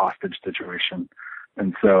 8-hour hostage situation.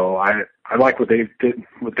 And so I like what they've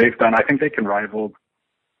done. I think they can rival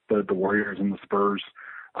the Warriors and the Spurs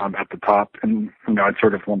at the top. And, I'd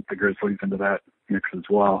sort of lump the Grizzlies into that mix as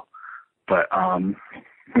well. But when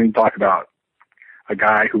you talk about a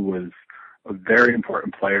guy who was a very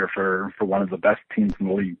important player for one of the best teams in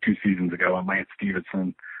the league 2 seasons ago, and Lance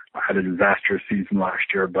Stevenson had a disastrous season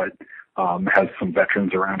last year, but has some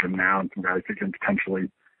veterans around him now and some guys who can potentially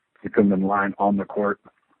keep him in line on the court,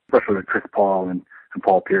 especially with Chris Paul and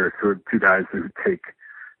Paul Pierce, who are 2 guys who take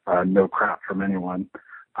no crap from anyone.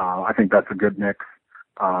 I think that's a good mix.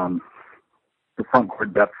 The front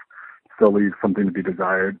court depth still leaves something to be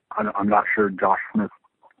desired. I'm not sure Josh Smith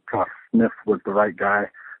was the right guy.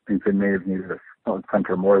 I think they may have needed a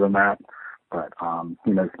center more than that. But,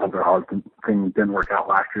 Spencer Hawes things didn't work out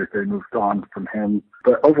last year, so they moved on from him.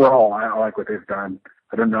 But overall, I like what they've done.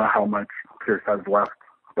 I don't know how much Pierce has left,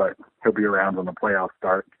 but he'll be around when the playoffs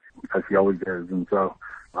start, as he always is. And so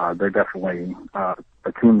they're definitely a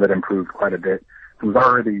team that improved quite a bit. It was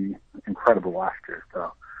already incredible last year,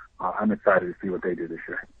 so I'm excited to see what they do this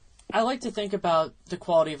year. I like to think about the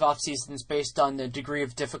quality of off-seasons based on the degree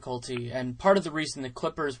of difficulty, and part of the reason the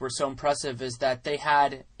Clippers were so impressive is that they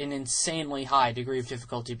had an insanely high degree of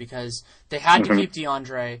difficulty because they had to keep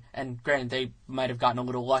DeAndre, and granted, they might have gotten a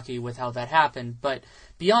little lucky with how that happened, but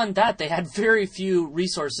beyond that, they had very few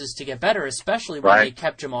resources to get better, especially when they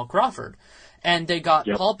kept Jamal Crawford. And they got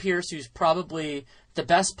Paul Pierce, who's probably the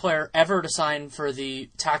best player ever to sign for the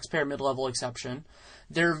taxpayer mid-level exception.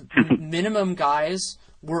 Their minimum guys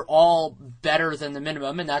were all better than the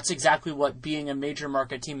minimum, and that's exactly what being a major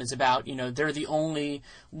market team is about. They're the only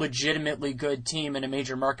legitimately good team in a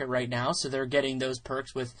major market right now, so they're getting those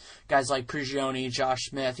perks with guys like Prigioni, Josh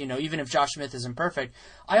Smith, even if Josh Smith isn't perfect.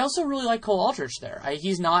 I also really like Cole Aldrich there.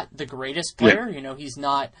 He's not the greatest player, he's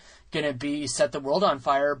not going to set the world on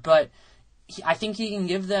fire, but I think he can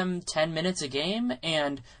give them 10 minutes a game,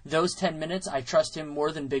 and those 10 minutes, I trust him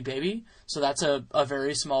more than Big Baby, so that's a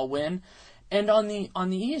very small win. And on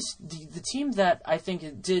the East, the team that I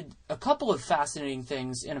think did a couple of fascinating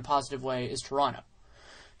things in a positive way is Toronto.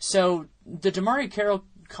 So the DeMarre Carroll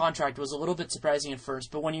contract was a little bit surprising at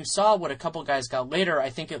first, but when you saw what a couple guys got later, I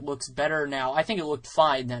think it looks better now. I think it looked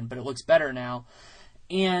fine then, but it looks better now.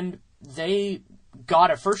 And they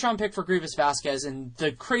got a first-round pick for Grievous Vasquez, and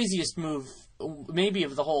the craziest move maybe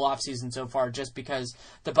of the whole offseason so far, just because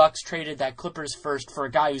the Bucks traded that Clippers first for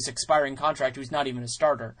a guy who's expiring contract who's not even a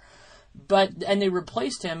starter. And they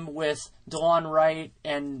replaced him with DeLon Wright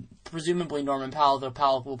and presumably Norman Powell, though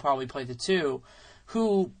Powell will probably play the 2,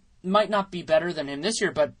 who might not be better than him this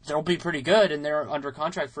year, but they'll be pretty good, and they're under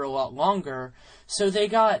contract for a lot longer. So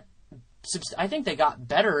I think they got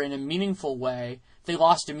better in a meaningful way. They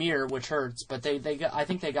lost Amir, which hurts, but I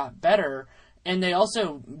think they got better, and they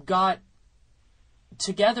also got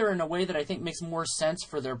together in a way that I think makes more sense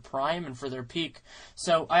for their prime and for their peak.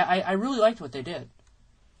 So I really liked what they did.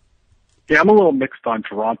 Yeah, I'm a little mixed on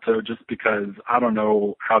Toronto just because I don't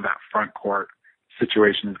know how that front court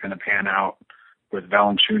situation is going to pan out with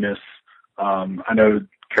Valanciunas. I know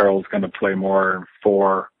Carroll's going to play more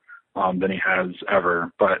 4 than he has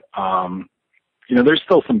ever, but there's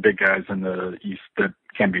still some big guys in the East that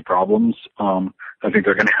can be problems. I think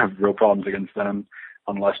they're going to have real problems against them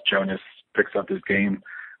unless Jonas picks up his game.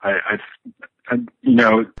 It's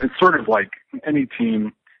sort of like any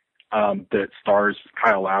team that stars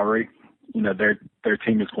Kyle Lowry. Their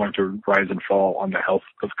team is going to rise and fall on the health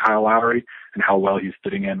of Kyle Lowry and how well he's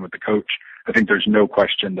fitting in with the coach. I think there's no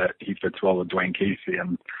question that he fits well with Dwayne Casey,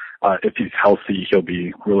 and if he's healthy, he'll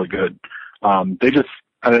be really good.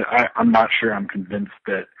 I'm not sure I'm convinced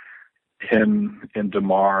that him and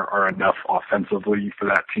DeMar are enough offensively for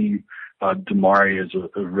that team. DeMar is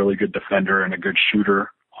a really good defender and a good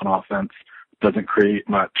shooter on offense. Doesn't create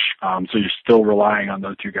much, so you're still relying on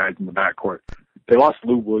those two guys in the backcourt. They lost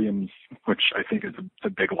Lou Williams, which I think is a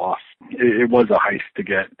big loss. It was a heist to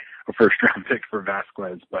get a first-round pick for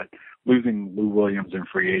Vasquez, but losing Lou Williams in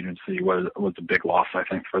free agency was a big loss, I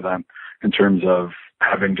think, for them in terms of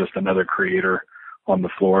having just another creator on the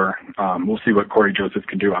floor. We'll see what Corey Joseph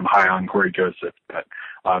can do. I'm high on Corey Joseph, but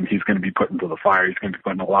he's going to be put into the fire. He's going to be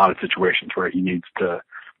put in a lot of situations where he needs to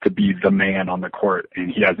be the man on the court,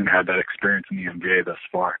 and he hasn't had that experience in the NBA thus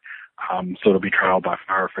far. So it'll be trial by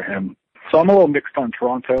fire for him. So I'm a little mixed on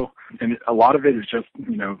Toronto, and a lot of it is just,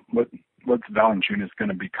 what's Valanciunas going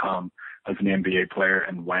to become as an NBA player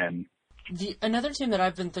and when. Another team that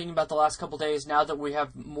I've been thinking about the last couple of days, now that we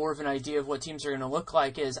have more of an idea of what teams are going to look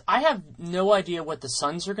like, is I have no idea what the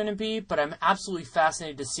Suns are going to be, but I'm absolutely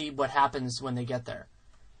fascinated to see what happens when they get there.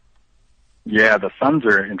 Yeah, the Suns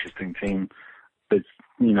are an interesting team. They,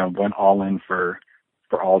 went all in for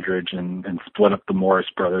Aldridge and split up the Morris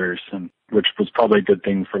brothers, and which was probably a good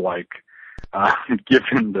thing for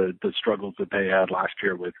given the struggles that they had last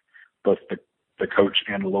year with both the coach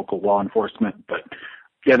and the local law enforcement. But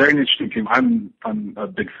yeah, they're an interesting team. I'm a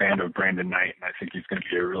big fan of Brandon Knight, and I think he's going to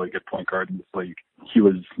be a really good point guard in this league. He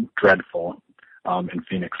was dreadful in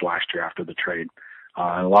Phoenix last year after the trade.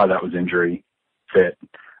 And a lot of that was injury, fit,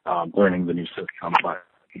 learning the new system. But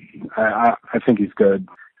I think he's good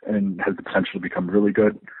and has the potential to become really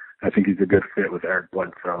good. I think he's a good fit with Eric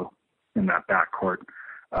Bledsoe in that backcourt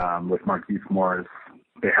with Markieff Morris.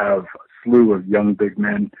 They have a slew of young big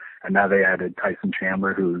men, and now they added Tyson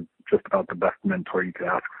Chandler, who's just about the best mentor you could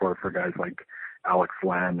ask for guys like Alex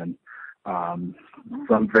Len. And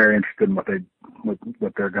so I'm very interested in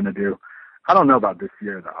what they're going to do. I don't know about this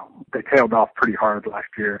year, though. They tailed off pretty hard last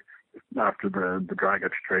year after the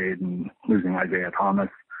Dragic trade and losing Isaiah Thomas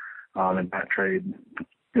in that trade.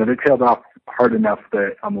 They tailed off hard enough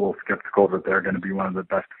that I'm a little skeptical that they're going to be one of the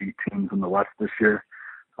best 8 teams in the West this year.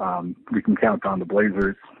 We can count on the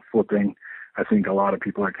Blazers slipping. I think a lot of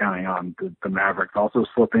people are counting on the Mavericks also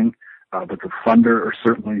slipping, but the Thunder are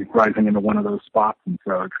certainly rising into one of those spots, and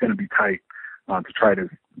so it's going to be tight to try to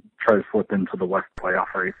slip into the West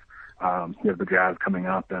playoff race. You have the Jazz coming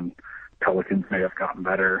up, and Pelicans may have gotten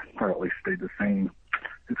better, or at least stayed the same.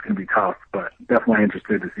 It's going to be tough, but definitely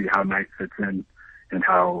interested to see how Knight fits in and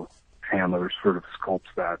how Chandler sort of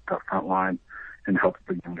sculpts that front line and helps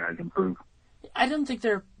the young guys improve. I don't think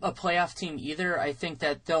they're a playoff team either. I think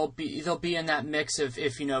that they'll be in that mix of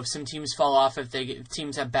if some teams fall off, if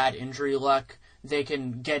teams have bad injury luck, they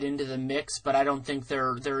can get into the mix. But I don't think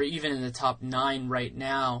they're even in the top 9 right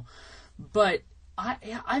now. But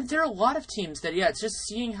there are a lot of teams that it's just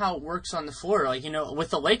seeing how it works on the floor. With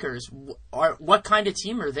the Lakers, what kind of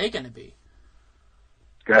team are they going to be?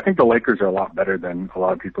 Yeah, I think the Lakers are a lot better than a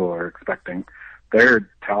lot of people are expecting.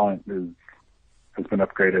 Their talent has been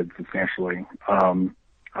upgraded substantially.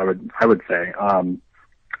 I would say.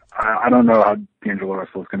 I don't know how D'Angelo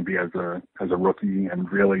Russell is going to be as a rookie,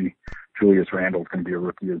 and really Julius Randle is going to be a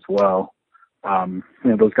rookie as well.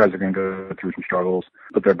 Those guys are going to go through some struggles,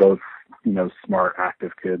 but they're both smart,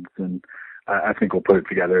 active kids, and I think we'll put it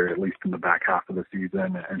together at least in the back half of the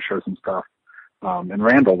season and show some stuff. And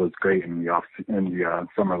Randall was great in the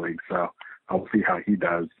summer league, so I'll see how he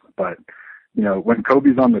does. But when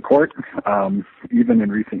Kobe's on the court, even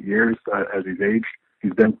in recent years, as he's aged,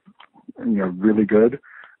 he's been, really good,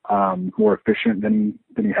 more efficient than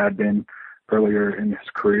he had been earlier in his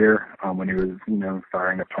career, when he was,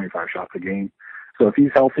 firing up 25 shots a game. So if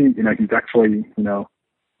he's healthy, he's actually,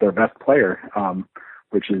 their best player,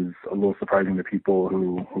 which is a little surprising to people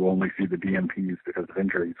who only see the DMPs because of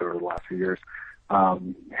injuries over the last few years.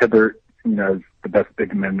 Hibbert, is the best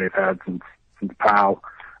big man they've had since Powell.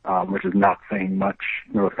 Which is not saying much,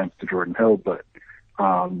 no offense to Jordan Hill, but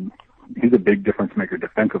he's a big difference maker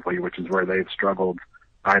defensively, which is where they've struggled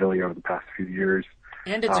mightily over the past few years.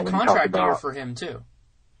 And it's a contract year for him, too.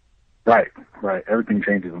 Right. Everything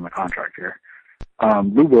changes in the contract year.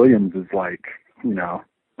 Lou Williams is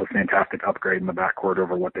a fantastic upgrade in the backcourt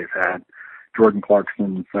over what they've had. Jordan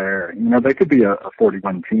Clarkson's there. They could be a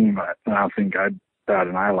 41 team. I don't think I'd bat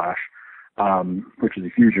an eyelash. Which is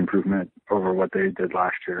a huge improvement over what they did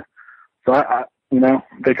last year. So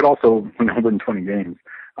they could also win 20 games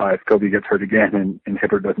if Kobe gets hurt again and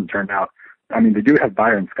Hibbert doesn't turn out. I mean, they do have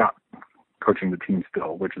Byron Scott coaching the team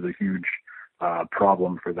still, which is a huge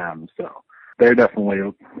problem for them. So they're definitely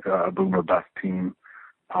a boomer bust team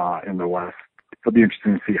in the West. It'll be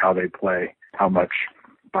interesting to see how they play, how much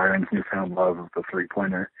Byron's newfound love of the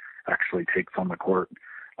three-pointer actually takes on the court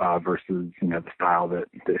versus, the style that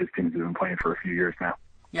his teams have been playing for a few years now.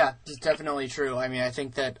 Yeah, it's definitely true. I mean, I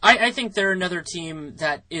think that I think they're another team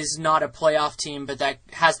that is not a playoff team, but that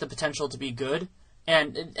has the potential to be good.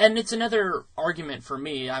 And it's another argument for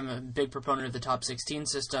me. I'm a big proponent of the top 16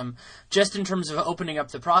 system, just in terms of opening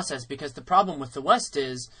up the process, because the problem with the West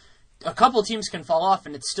is a couple teams can fall off,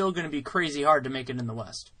 and it's still going to be crazy hard to make it in the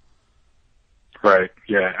West. Right.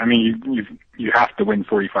 Yeah. I mean, you have to win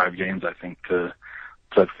 45 games, I think, to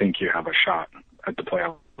think you have a shot at the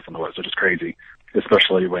playoffs in the West, which is crazy,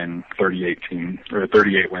 especially when 38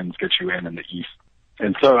 wins get you in the East.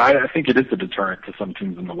 And so I think it is a deterrent to some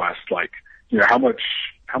teams in the West. Like, how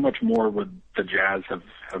much more would the Jazz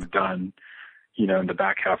have done, in the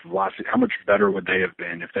back half of last year? How much better would they have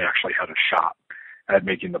been if they actually had a shot at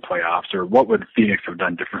making the playoffs? Or what would Phoenix have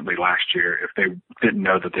done differently last year if they didn't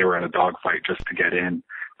know that they were in a dogfight just to get in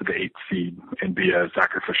with the 8th seed and be a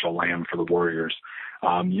sacrificial lamb for the Warriors?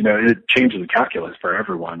 It changes the calculus for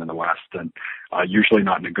everyone in the West, and usually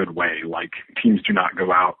not in a good way. Like, teams do not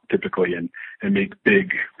go out typically and make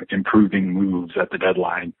big improving moves at the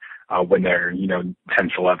deadline when they're, 10th,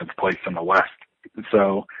 11th place in the West.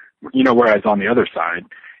 So, whereas on the other side,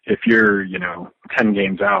 if you're, 10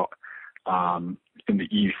 games out in the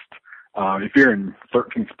East, if you're in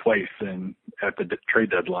 13th place at the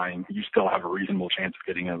trade deadline, you still have a reasonable chance of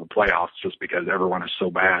getting into the playoffs just because everyone is so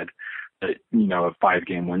bad that, a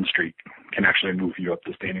 5-game win streak can actually move you up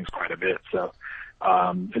the standings quite a bit. So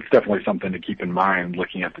it's definitely something to keep in mind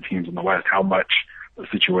looking at the teams in the West, how much the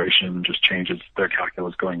situation just changes their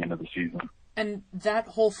calculus going into the season. And that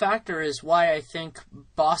whole factor is why I think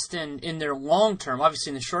Boston, in their long term,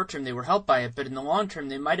 obviously in the short term they were helped by it, but in the long term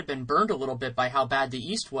they might have been burned a little bit by how bad the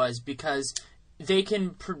East was, because I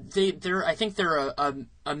think they're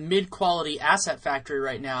a mid-quality asset factory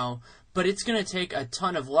right now, but it's going to take a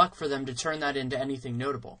ton of luck for them to turn that into anything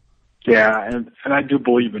notable. Yeah, and I do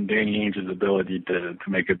believe in Danny Ainge's ability to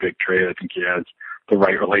make a big trade. I think he has the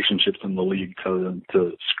right relationships in the league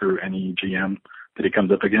to screw any GM that he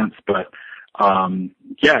comes up against. But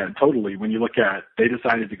yeah, totally. When you look at, they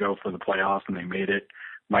decided to go for the playoffs and they made it.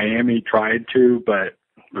 Miami tried to, but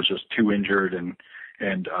was just too injured and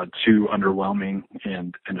too underwhelming,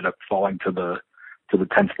 and ended up falling to the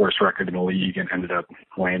 10th worst record in the league and ended up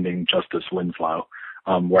landing Justice Winslow.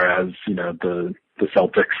 Whereas, the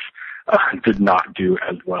Celtics did not do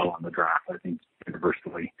as well on the draft. I think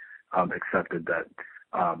universally accepted that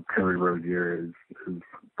Terry Rozier is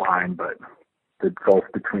fine, but the gulf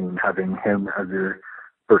between having him as your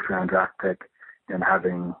first round draft pick and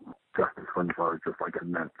having Justice Winslow is just like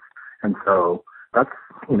immense. And so that's,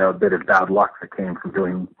 a bit of bad luck that came from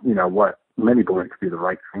doing, what many believe to be the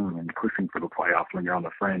right thing and pushing for the playoffs when you're on the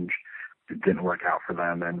fringe. It didn't work out for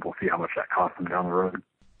them, and we'll see how much that costs them down the road.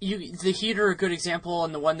 The Heat are a good example,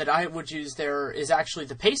 and the one that I would use there is actually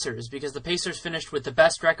the Pacers, because the Pacers finished with the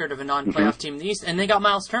best record of a non-playoff team in the East, and they got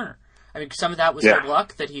Miles Turner. I mean, some of that was good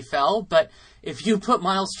luck that he fell, but if you put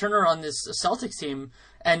Miles Turner on this Celtics team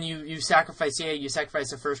and you sacrifice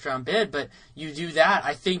a first-round bid, but you do that,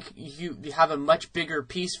 I think you have a much bigger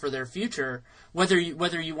piece for their future, whether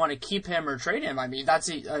you want to keep him or trade him. I mean, that's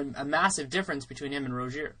a massive difference between him and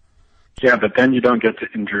Rozier. Yeah, but then you don't get to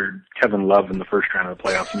injure Kevin Love in the first round of the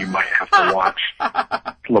playoffs, and you might have to watch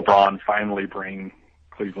LeBron finally bring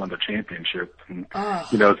Cleveland a championship. And,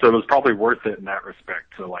 so it was probably worth it in that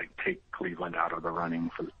respect to, take Cleveland out of the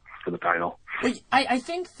running for the title. Well, I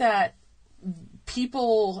think that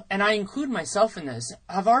people, and I include myself in this,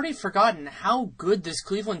 have already forgotten how good this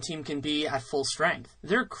Cleveland team can be at full strength.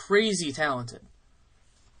 They're crazy talented.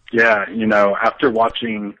 Yeah, after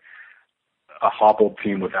watching a hobbled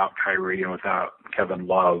team without Kyrie and without Kevin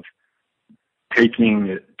Love, taking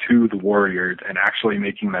it to the Warriors and actually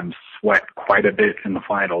making them sweat quite a bit in the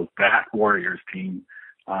finals, that Warriors team,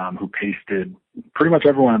 who pasted pretty much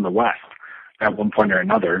everyone in the West at one point or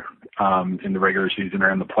another, in the regular season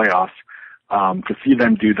or in the playoffs, to see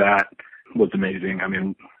them do that was amazing. I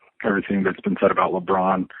mean, everything that's been said about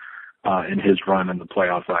LeBron in his run in the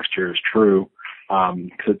playoffs last year is true.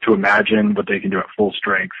 To imagine what they can do at full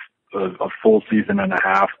strength, a full season and a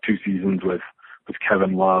half, 2 seasons with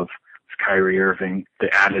Kevin Love, with Kyrie Irving. They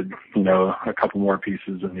added, a couple more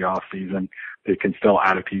pieces in the off season. They can still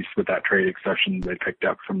add a piece with that trade exception they picked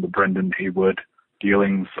up from the Brendan Haywood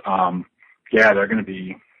dealings. They're going to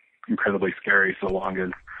be incredibly scary so long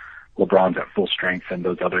as LeBron's at full strength and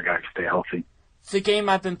those other guys stay healthy. The game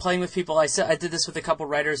I've been playing with people, I did this with a couple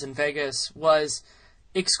writers in Vegas, was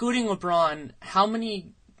excluding LeBron, how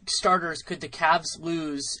many starters could the Cavs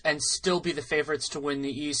lose and still be the favorites to win the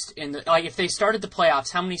East? If they started the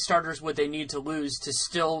playoffs, how many starters would they need to lose to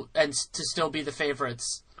still be the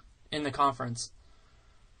favorites in the conference?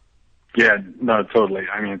 Yeah, no, totally.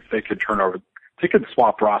 I mean, they could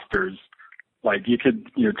swap rosters. Like you could,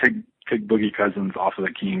 take Boogie Cousins off of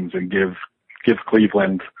the Kings and give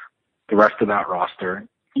Cleveland the rest of that roster.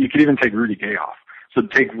 You could even take Rudy Gay off. So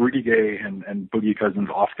take Rudy Gay and Boogie Cousins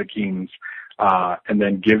off the Kings, and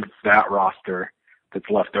then give that roster that's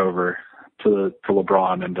left over to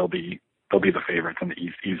LeBron, and they'll be the favorites in the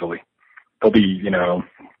East easily. They'll be, the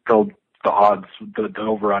odds, the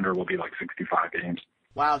over-under will be like 65 games.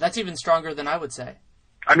 Wow, that's even stronger than I would say.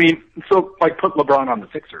 I mean, so like put LeBron on the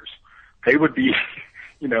Sixers. They would be,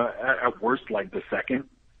 at worst like the second,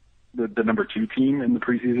 the number 2 team in the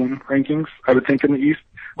preseason rankings, I would think, in the East.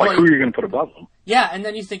 Like, who are you going to put above them? Yeah, and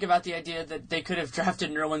then you think about the idea that they could have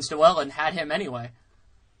drafted Nerlens Noel and had him anyway.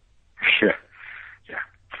 Yeah.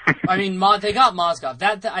 I mean, they got Mozgov.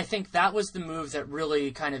 I think that was the move that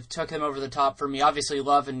really kind of took him over the top for me. Obviously,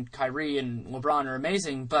 Love and Kyrie and LeBron are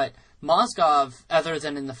amazing, but Mozgov, other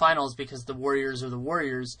than in the finals because the Warriors are the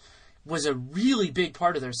Warriors, was a really big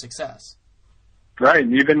part of their success. Right,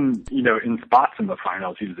 and even, in spots in the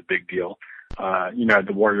finals, he was a big deal.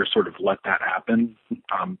 The Warriors sort of let that happen.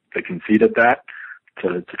 They conceded that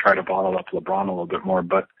to try to bottle up LeBron a little bit more.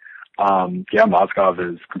 But,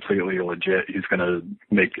 Mozgov is completely legit. He's going to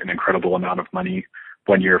make an incredible amount of money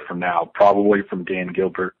 1 year from now, probably from Dan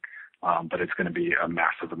Gilbert, but it's going to be a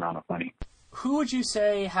massive amount of money. Who would you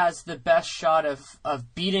say has the best shot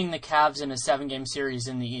of beating the Cavs in a 7-game series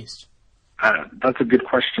in the East? That's a good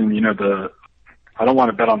question. I don't want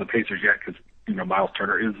to bet on the Pacers yet because, Miles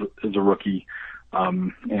Turner is a rookie,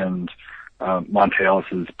 and Monte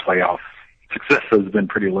playoff success has been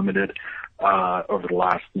pretty limited over the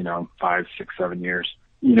last, 5, 6, 7 years.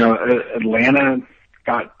 Atlanta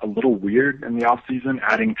got a little weird in the offseason,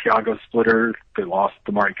 adding Thiago Splitter. They lost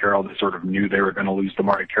Damari Carroll. They sort of knew they were going to lose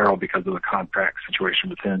Damari Carroll because of the contract situation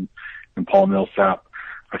with him and Paul Millsap.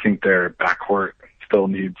 I think their backcourt still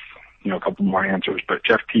needs, a couple more answers, but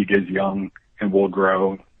Jeff Teague is young and will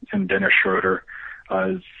grow, and Dennis Schroeder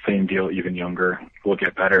is same deal, even younger, will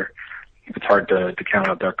get better. It's hard to count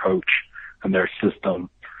out their coach and their system,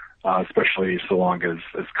 especially so long as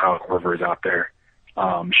Kyle Korver is out there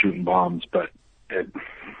shooting bombs. But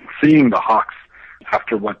seeing the Hawks,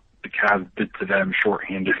 after what the Cavs did to them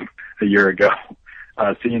shorthanded a year ago,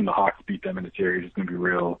 seeing the Hawks beat them in the series is going to be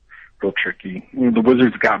real tricky. The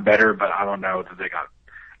Wizards got better, but I don't know that they got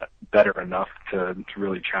better enough to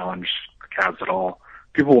really challenge the Cavs at all.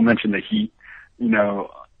 People will mention the Heat.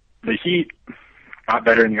 The Heat got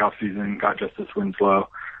better in the offseason, got Justice Winslow.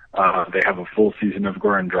 They have a full season of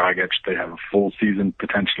Goran Dragic. They have a full season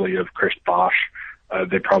potentially of Chris Bosh.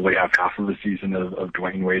 They probably have half of a season of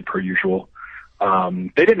Dwayne Wade per usual.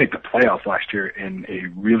 They didn't make the playoffs last year in a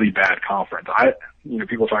really bad conference.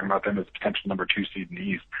 People talking about them as potential number 2 seed in the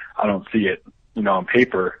East. I don't see it. On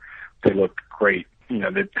paper, they look great. They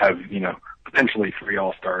have, potentially 3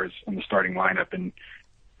 All-Stars in the starting lineup, and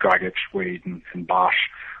Dragic, Wade, and Bosh.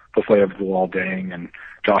 Plus they have Luol Deng and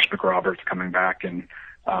Josh McRoberts coming back, and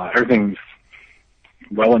everything's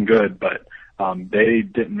well and good, but they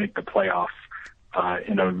didn't make the playoffs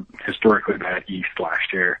in a historically bad East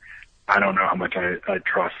last year. I don't know how much I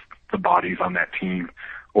trust the bodies on that team,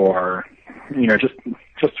 or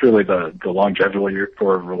just really the longevity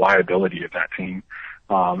or reliability of that team.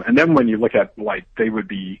 And then when you look at they would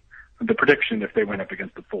be the prediction if they went up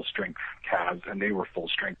against the full strength Cavs and they were full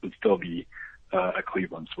strength would still be a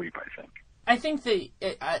Cleveland sweep, I think. I think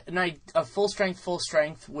a full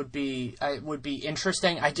strength would be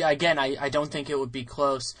interesting. I don't think it would be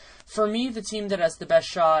close. For me, the team that has the best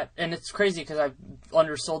shot, and it's crazy because I've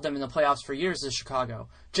undersold them in the playoffs for years, is Chicago.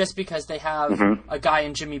 Just because they have a guy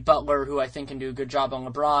in Jimmy Butler who I think can do a good job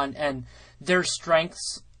on LeBron, and their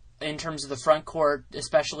strengths in terms of the front court,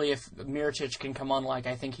 especially if Mirotic can come on like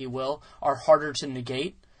I think he will, are harder to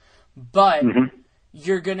negate. But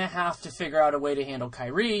you're going to have to figure out a way to handle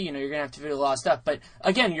Kyrie. You're going to have to figure a lot of stuff. But,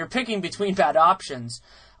 again, you're picking between bad options.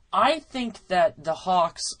 I think that the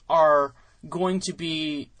Hawks are going to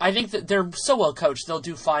be... I think that they're so well coached, they'll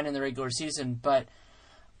do fine in the regular season. But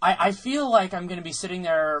I feel like I'm going to be sitting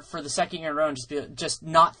there for the second year in a row and just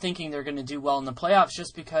not thinking they're going to do well in the playoffs,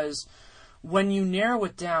 just because when you narrow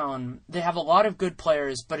it down, they have a lot of good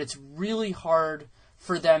players, but it's really hard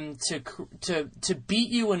for them to beat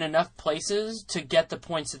you in enough places to get the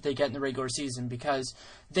points that they get in the regular season, because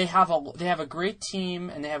they have a great team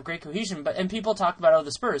and they have great cohesion. And people talk about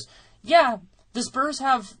the Spurs. Yeah, The Spurs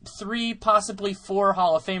have 3, possibly 4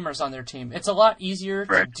 Hall of Famers on their team. It's a lot easier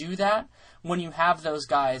to do that when you have those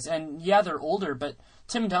guys. And yeah, they're older, but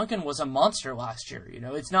Tim Duncan was a monster last year. You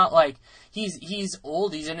know, it's not like he's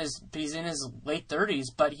old. He's in his late 30s,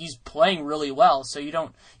 but he's playing really well. So you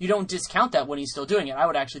don't discount that when he's still doing it. I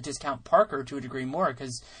would actually discount Parker to a degree more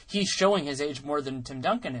because he's showing his age more than Tim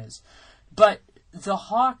Duncan is. But the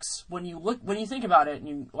Hawks, when you think about it,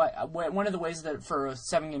 and one of the ways that for a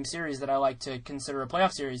 7-game series that I like to consider a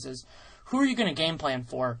playoff series is who are you going to game plan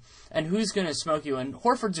for, and who's going to smoke you? And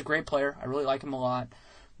Horford's a great player. I really like him a lot,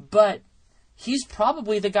 but he's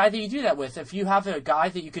probably the guy that you do that with. If you have a guy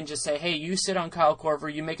that you can just say, hey, you sit on Kyle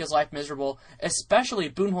Korver, you make his life miserable, especially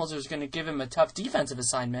if Budenholzer is going to give him a tough defensive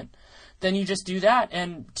assignment, then you just do that.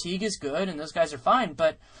 And Teague is good, and those guys are fine,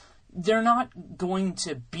 but they're not going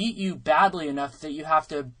to beat you badly enough that you have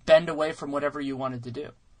to bend away from whatever you wanted to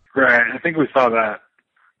do. Right. I think we saw that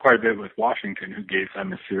quite a bit with Washington, who gave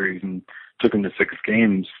them a series and took them to 6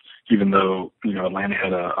 games, even though, you know, Atlanta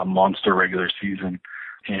had a monster regular season,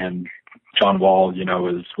 and John Wall, you know,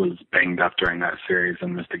 was banged up during that series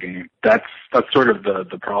and missed a game. That's sort of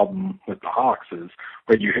the problem with the Hawks is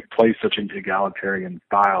when you play such an egalitarian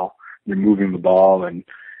style, you're moving the ball and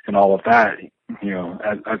all of that, you know,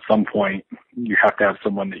 at some point you have to have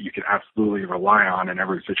someone that you can absolutely rely on in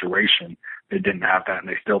every situation. They didn't have that, and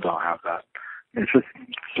they still don't have that. It's just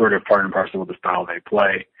sort of part and parcel of the style they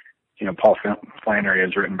play. You know, Paul Flannery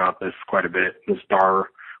has written about this quite a bit, the star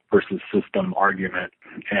versus system argument.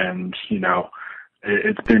 And, you know,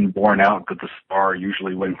 it's been borne out that the star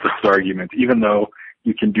usually wins those arguments, even though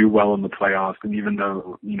you can do well in the playoffs and even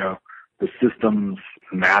though, you know, the systems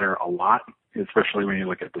matter a lot, especially when you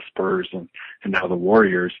look at the Spurs and now the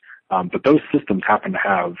Warriors. But those systems happen to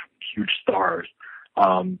have huge stars.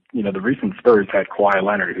 You know, the recent Spurs had Kawhi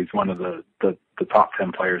Leonard, who's one of the top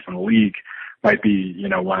 10 players in the league, might be, you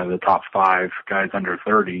know, one of the top 5 guys under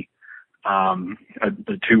 30.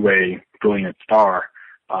 The two-way brilliant star,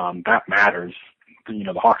 that matters. You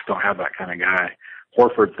know, the Hawks don't have that kind of guy.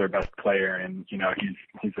 Horford's their best player, and, you know,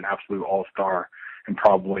 he's an absolute all-star and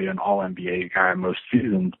probably an all-NBA guy most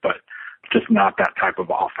seasons, but just not that type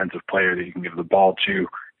of offensive player that you can give the ball to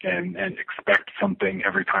and expect something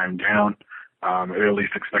every time down, or at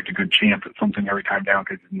least expect a good chance at something every time down,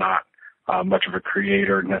 because he's not much of a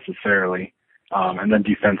creator necessarily. And then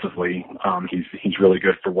defensively, he's really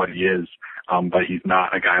good for what he is, but he's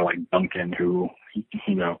not a guy like Duncan who,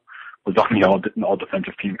 you know, was on the all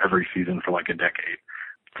defensive team every season for like a decade.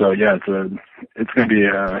 So yeah, it's going to be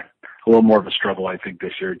a little more of a struggle, I think,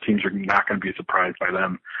 this year. Teams are not going to be surprised by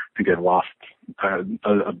them. I think they've lost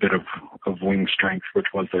a bit of wing strength, which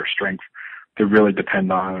was their strength. They really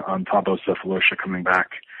depend on Thabo Sefolosha coming back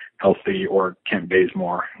healthy or Kent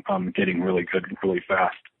Bazemore getting really good really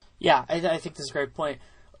fast. Yeah, I think that's a great point.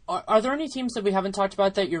 Are there any teams that we haven't talked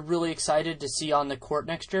about that you're really excited to see on the court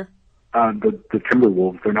next year? The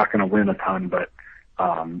Timberwolves, they're not going to win a ton, but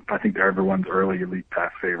I think they're everyone's early Elite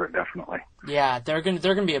Pass favorite, definitely. Yeah, they're going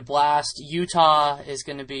to be a blast. Utah is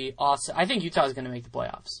going to be awesome. I think Utah is going to make the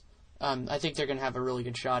playoffs. I think they're going to have a really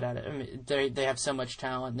good shot at it. I mean, they have so much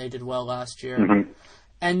talent, and they did well last year. Mm-hmm.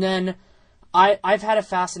 And then I've had a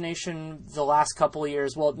fascination the last couple of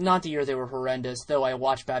years. Well, not the year they were horrendous, though I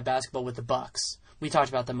watched bad basketball with the Bucks. We talked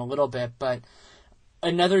about them a little bit, but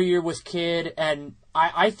another year with Kidd, and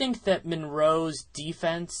I think that Monroe's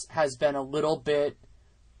defense has been a little bit,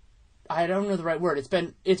 I don't know the right word. It's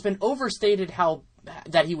been overstated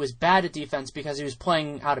that he was bad at defense because he was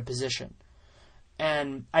playing out of position.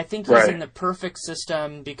 And I think he's in the perfect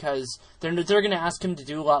system because they're going to ask him to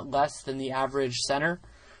do a lot less than the average center.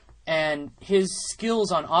 And his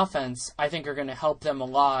skills on offense, I think, are going to help them a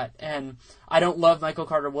lot. And I don't love Michael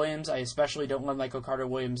Carter-Williams. I especially don't love Michael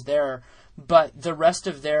Carter-Williams there. But the rest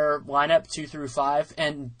of their lineup, 2 through 5,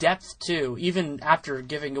 and depth too, even after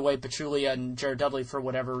giving away Pachulia and Jared Dudley for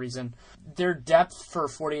whatever reason, their depth for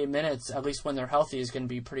 48 minutes, at least when they're healthy, is going to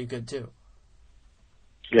be pretty good too.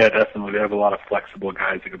 Yeah, definitely. They have a lot of flexible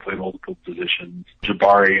guys that can play multiple positions.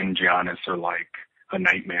 Jabari and Giannis are like a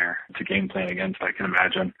nightmare to game plan against, I can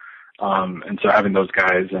imagine. And so having those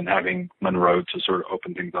guys and having Monroe to sort of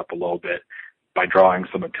open things up a little bit by drawing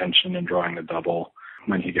some attention and drawing a double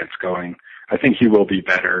when he gets going, I think he will be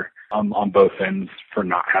better on both ends for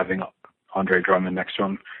not having Andre Drummond next to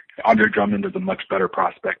him. Andre Drummond is a much better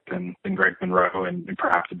prospect than Greg Monroe and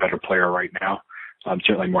perhaps a better player right now.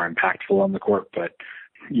 Certainly more impactful on the court, but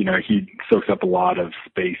you know, he soaks up a lot of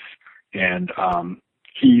space and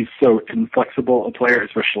he's so inflexible a player,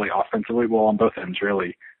 especially offensively. Well, on both ends,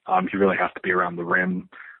 really. He really has to be around the rim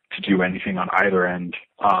to do anything on either end.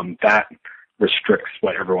 That restricts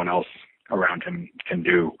what everyone else around him can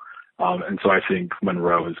do. And so I think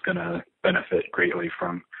Monroe is going to benefit greatly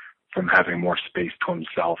from having more space to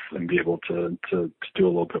himself and be able to do a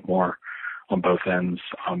little bit more on both ends.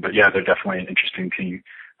 But yeah, they're definitely an interesting team.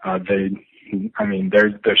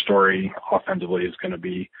 Their story offensively is going to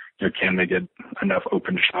be, can they get enough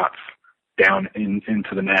open shots down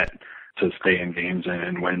into the net to stay in games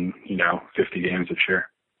and win, 50 games this year?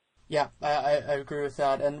 Yeah, I agree with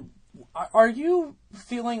that. And are you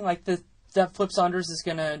feeling like that Flip Saunders is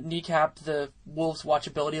going to kneecap the Wolves'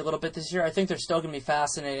 watchability a little bit this year? I think they're still going to be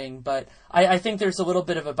fascinating, but I think there's a little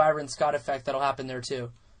bit of a Byron Scott effect that'll happen there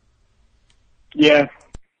too. Yeah,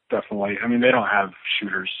 definitely. I mean, they don't have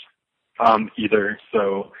shooters either,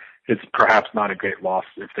 so it's perhaps not a great loss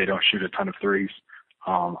if they don't shoot a ton of threes.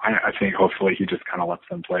 I think hopefully he just kind of lets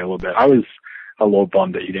them play a little bit. I was a little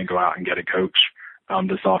bummed that he didn't go out and get a coach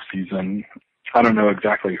this offseason. I don't know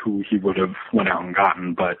exactly who he would have went out and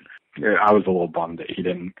gotten, but I was a little bummed that he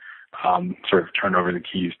didn't sort of turn over the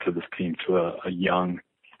keys to this team to a young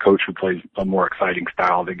coach who plays a more exciting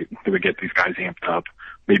style. They would get these guys amped up,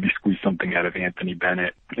 maybe squeeze something out of Anthony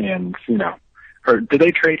Bennett. And, or did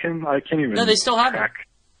they trade him? I can't even. No, they still have him.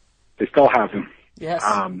 They still have him. Yes.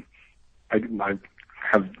 I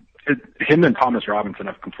have him and Thomas Robinson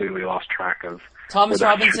have completely lost track of. Thomas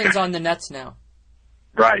Robinson's on the Nets now.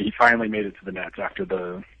 Right. He finally made it to the Nets after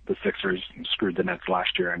the Sixers screwed the Nets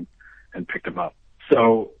last year and picked him up.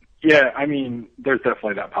 So, yeah, I mean, there's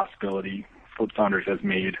definitely that possibility. Flip Saunders has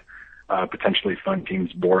made potentially fun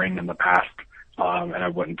teams boring in the past, and I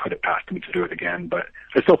wouldn't put it past him to do it again. But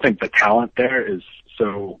I still think the talent there is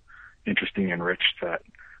so interesting and rich that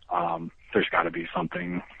there's got to be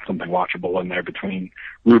something watchable in there between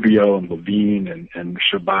Rubio and Levine and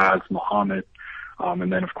Shabazz Muhammad,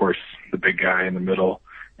 and then, of course, the big guy in the middle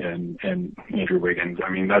and Andrew Wiggins. I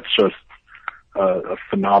mean, that's just a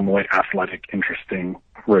phenomenally athletic, interesting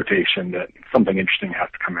rotation that something interesting has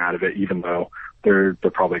to come out of it, even though they're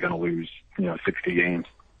probably going to lose, 60 games.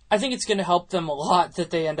 I think it's going to help them a lot that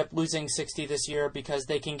they end up losing 60 this year because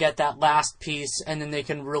they can get that last piece and then they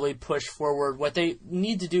can really push forward. What they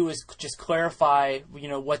need to do is just clarify,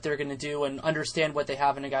 what they're going to do and understand what they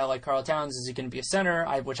have in a guy like Karl Towns. Is he going to be a center,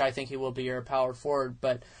 which I think he will be, or a power forward,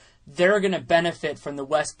 but they're going to benefit from the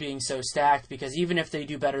West being so stacked because even if they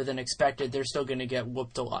do better than expected, they're still going to get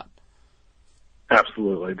whooped a lot.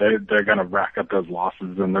 Absolutely. They're going to rack up those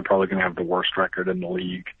losses, and they're probably going to have the worst record in the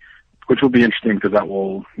league, which will be interesting because that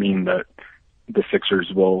will mean that the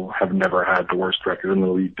Sixers will have never had the worst record in the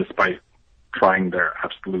league despite trying their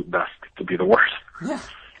absolute best to be the worst. Yeah.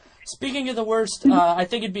 Speaking of the worst, I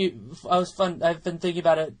think was fun. I've been thinking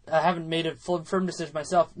about it. I haven't made a full firm decision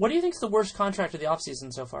myself. What do you think is the worst contract of the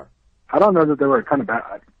offseason so far? I don't know that they were kind of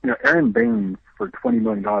bad. Aaron Baines for $20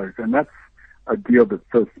 million, and that's a deal that's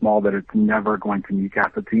so small that it's never going to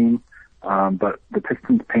kneecap a team. But the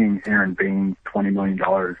Pistons paying Aaron Baines $20 million,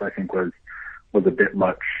 I think was a bit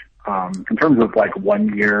much. In terms of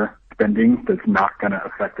 1 year spending, that's not going to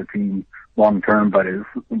affect the team long term, but is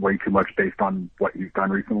way too much based on what he's done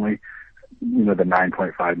recently. The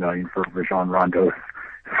 $9.5 million for Rajon Rondo is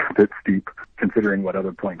a bit steep considering what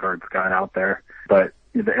other point guards got out there. But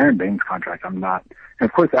the Aaron Baines contract, I'm not. And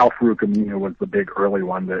of course, Al-Farouq Aminu was the big early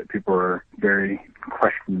one that people were very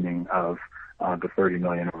questioning of the $30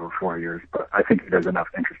 million over 4 years. But I think there's enough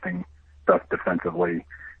interesting stuff defensively,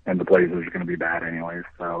 and the Blazers are going to be bad anyways,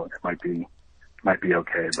 so it might be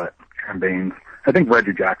okay. But Aaron Baines, I think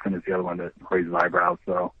Reggie Jackson is the other one that raises eyebrows.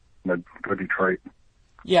 So go Detroit.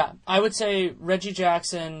 Yeah, I would say Reggie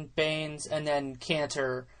Jackson, Baines, and then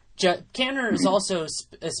Cantor. Cantor is also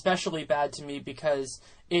especially bad to me because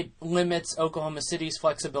it limits Oklahoma City's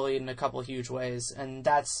flexibility in a couple of huge ways, and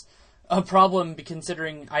that's a problem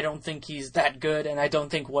considering I don't think he's that good, and I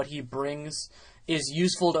don't think what he brings is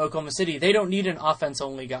useful to Oklahoma City. They don't need an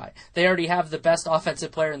offense-only guy. They already have the best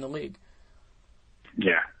offensive player in the league.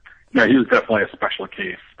 Yeah. No, he was definitely a special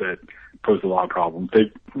case that posed a lot of problems.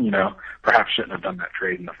 They, perhaps shouldn't have done that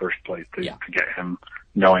trade in the first place to get him,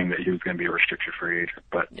 knowing that he was going to be a restricted free agent.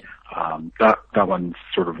 But that one's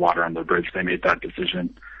sort of water under the bridge. They made that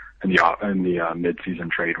decision in the mid-season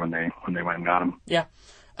trade when they went and got him. Yeah.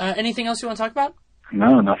 Anything else you want to talk about?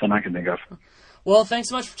 No, nothing I can think of. Well, thanks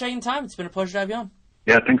so much for taking time. It's been a pleasure to have you on.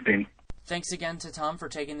 Yeah, thanks, Danny. Thanks again to Tom for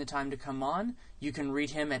taking the time to come on. You can read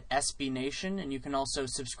him at SB Nation, and you can also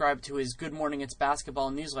subscribe to his Good Morning It's Basketball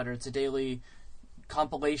newsletter. It's a daily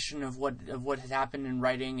compilation of what has happened in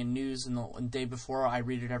writing and news in the day before. I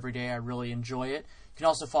read it every day. I really enjoy it. You can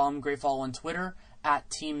also follow him, great follow on Twitter, at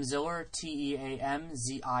Team Ziller, TeamZiller.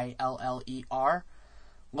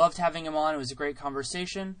 Loved having him on. It was a great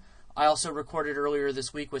conversation. I also recorded earlier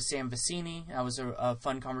this week with Sam Vicini. That was a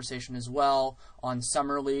fun conversation as well on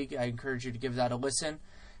Summer League. I encourage you to give that a listen.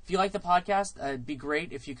 If you like the podcast, it'd be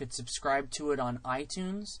great if you could subscribe to it on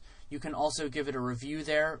iTunes. You can also give it a review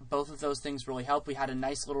there. Both of those things really help. We had a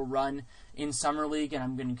nice little run in Summer League, and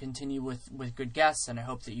I'm going to continue with good guests, and I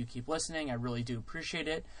hope that you keep listening. I really do appreciate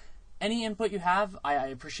it. Any input you have, I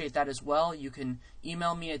appreciate that as well. You can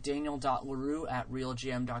email me at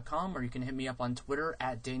daniel.leroux@realgm.com, or you can hit me up on Twitter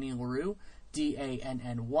at DannyLeroux,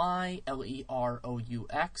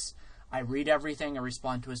 DANNYLEROUX. I read everything. I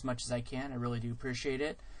respond to as much as I can. I really do appreciate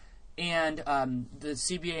it. And the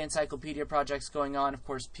CBA Encyclopedia project's going on, of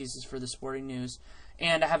course, pieces for the sporting news.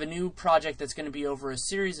 And I have a new project that's going to be over a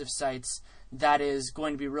series of sites that is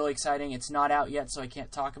going to be really exciting. It's not out yet, so I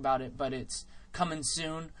can't talk about it, but it's coming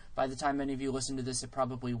soon. By the time many of you listen to this, it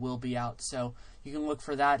probably will be out. So you can look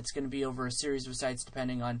for that. It's going to be over a series of sites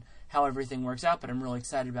depending on how everything works out, but I'm really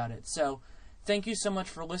excited about it. So thank you so much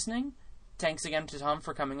for listening. Thanks again to Tom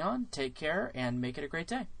for coming on. Take care and make it a great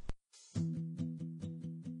day.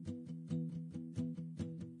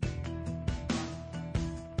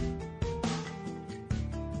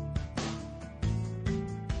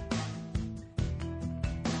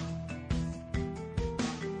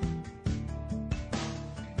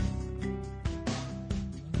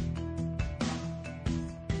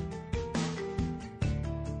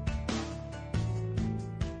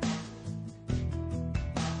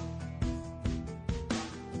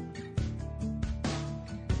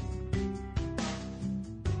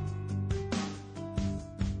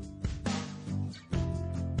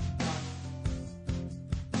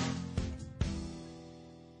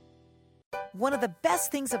 One of the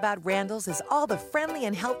best things about Randall's is all the friendly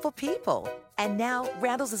and helpful people. And now,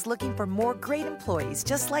 Randall's is looking for more great employees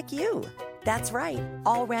just like you. That's right.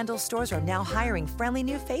 All Randall's stores are now hiring friendly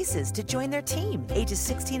new faces to join their team. Ages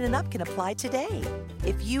 16 and up can apply today.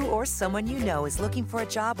 If you or someone you know is looking for a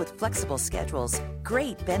job with flexible schedules,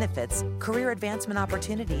 great benefits, career advancement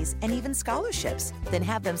opportunities, and even scholarships, then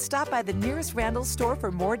have them stop by the nearest Randall's store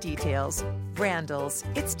for more details. Randall's,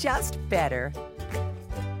 it's just better.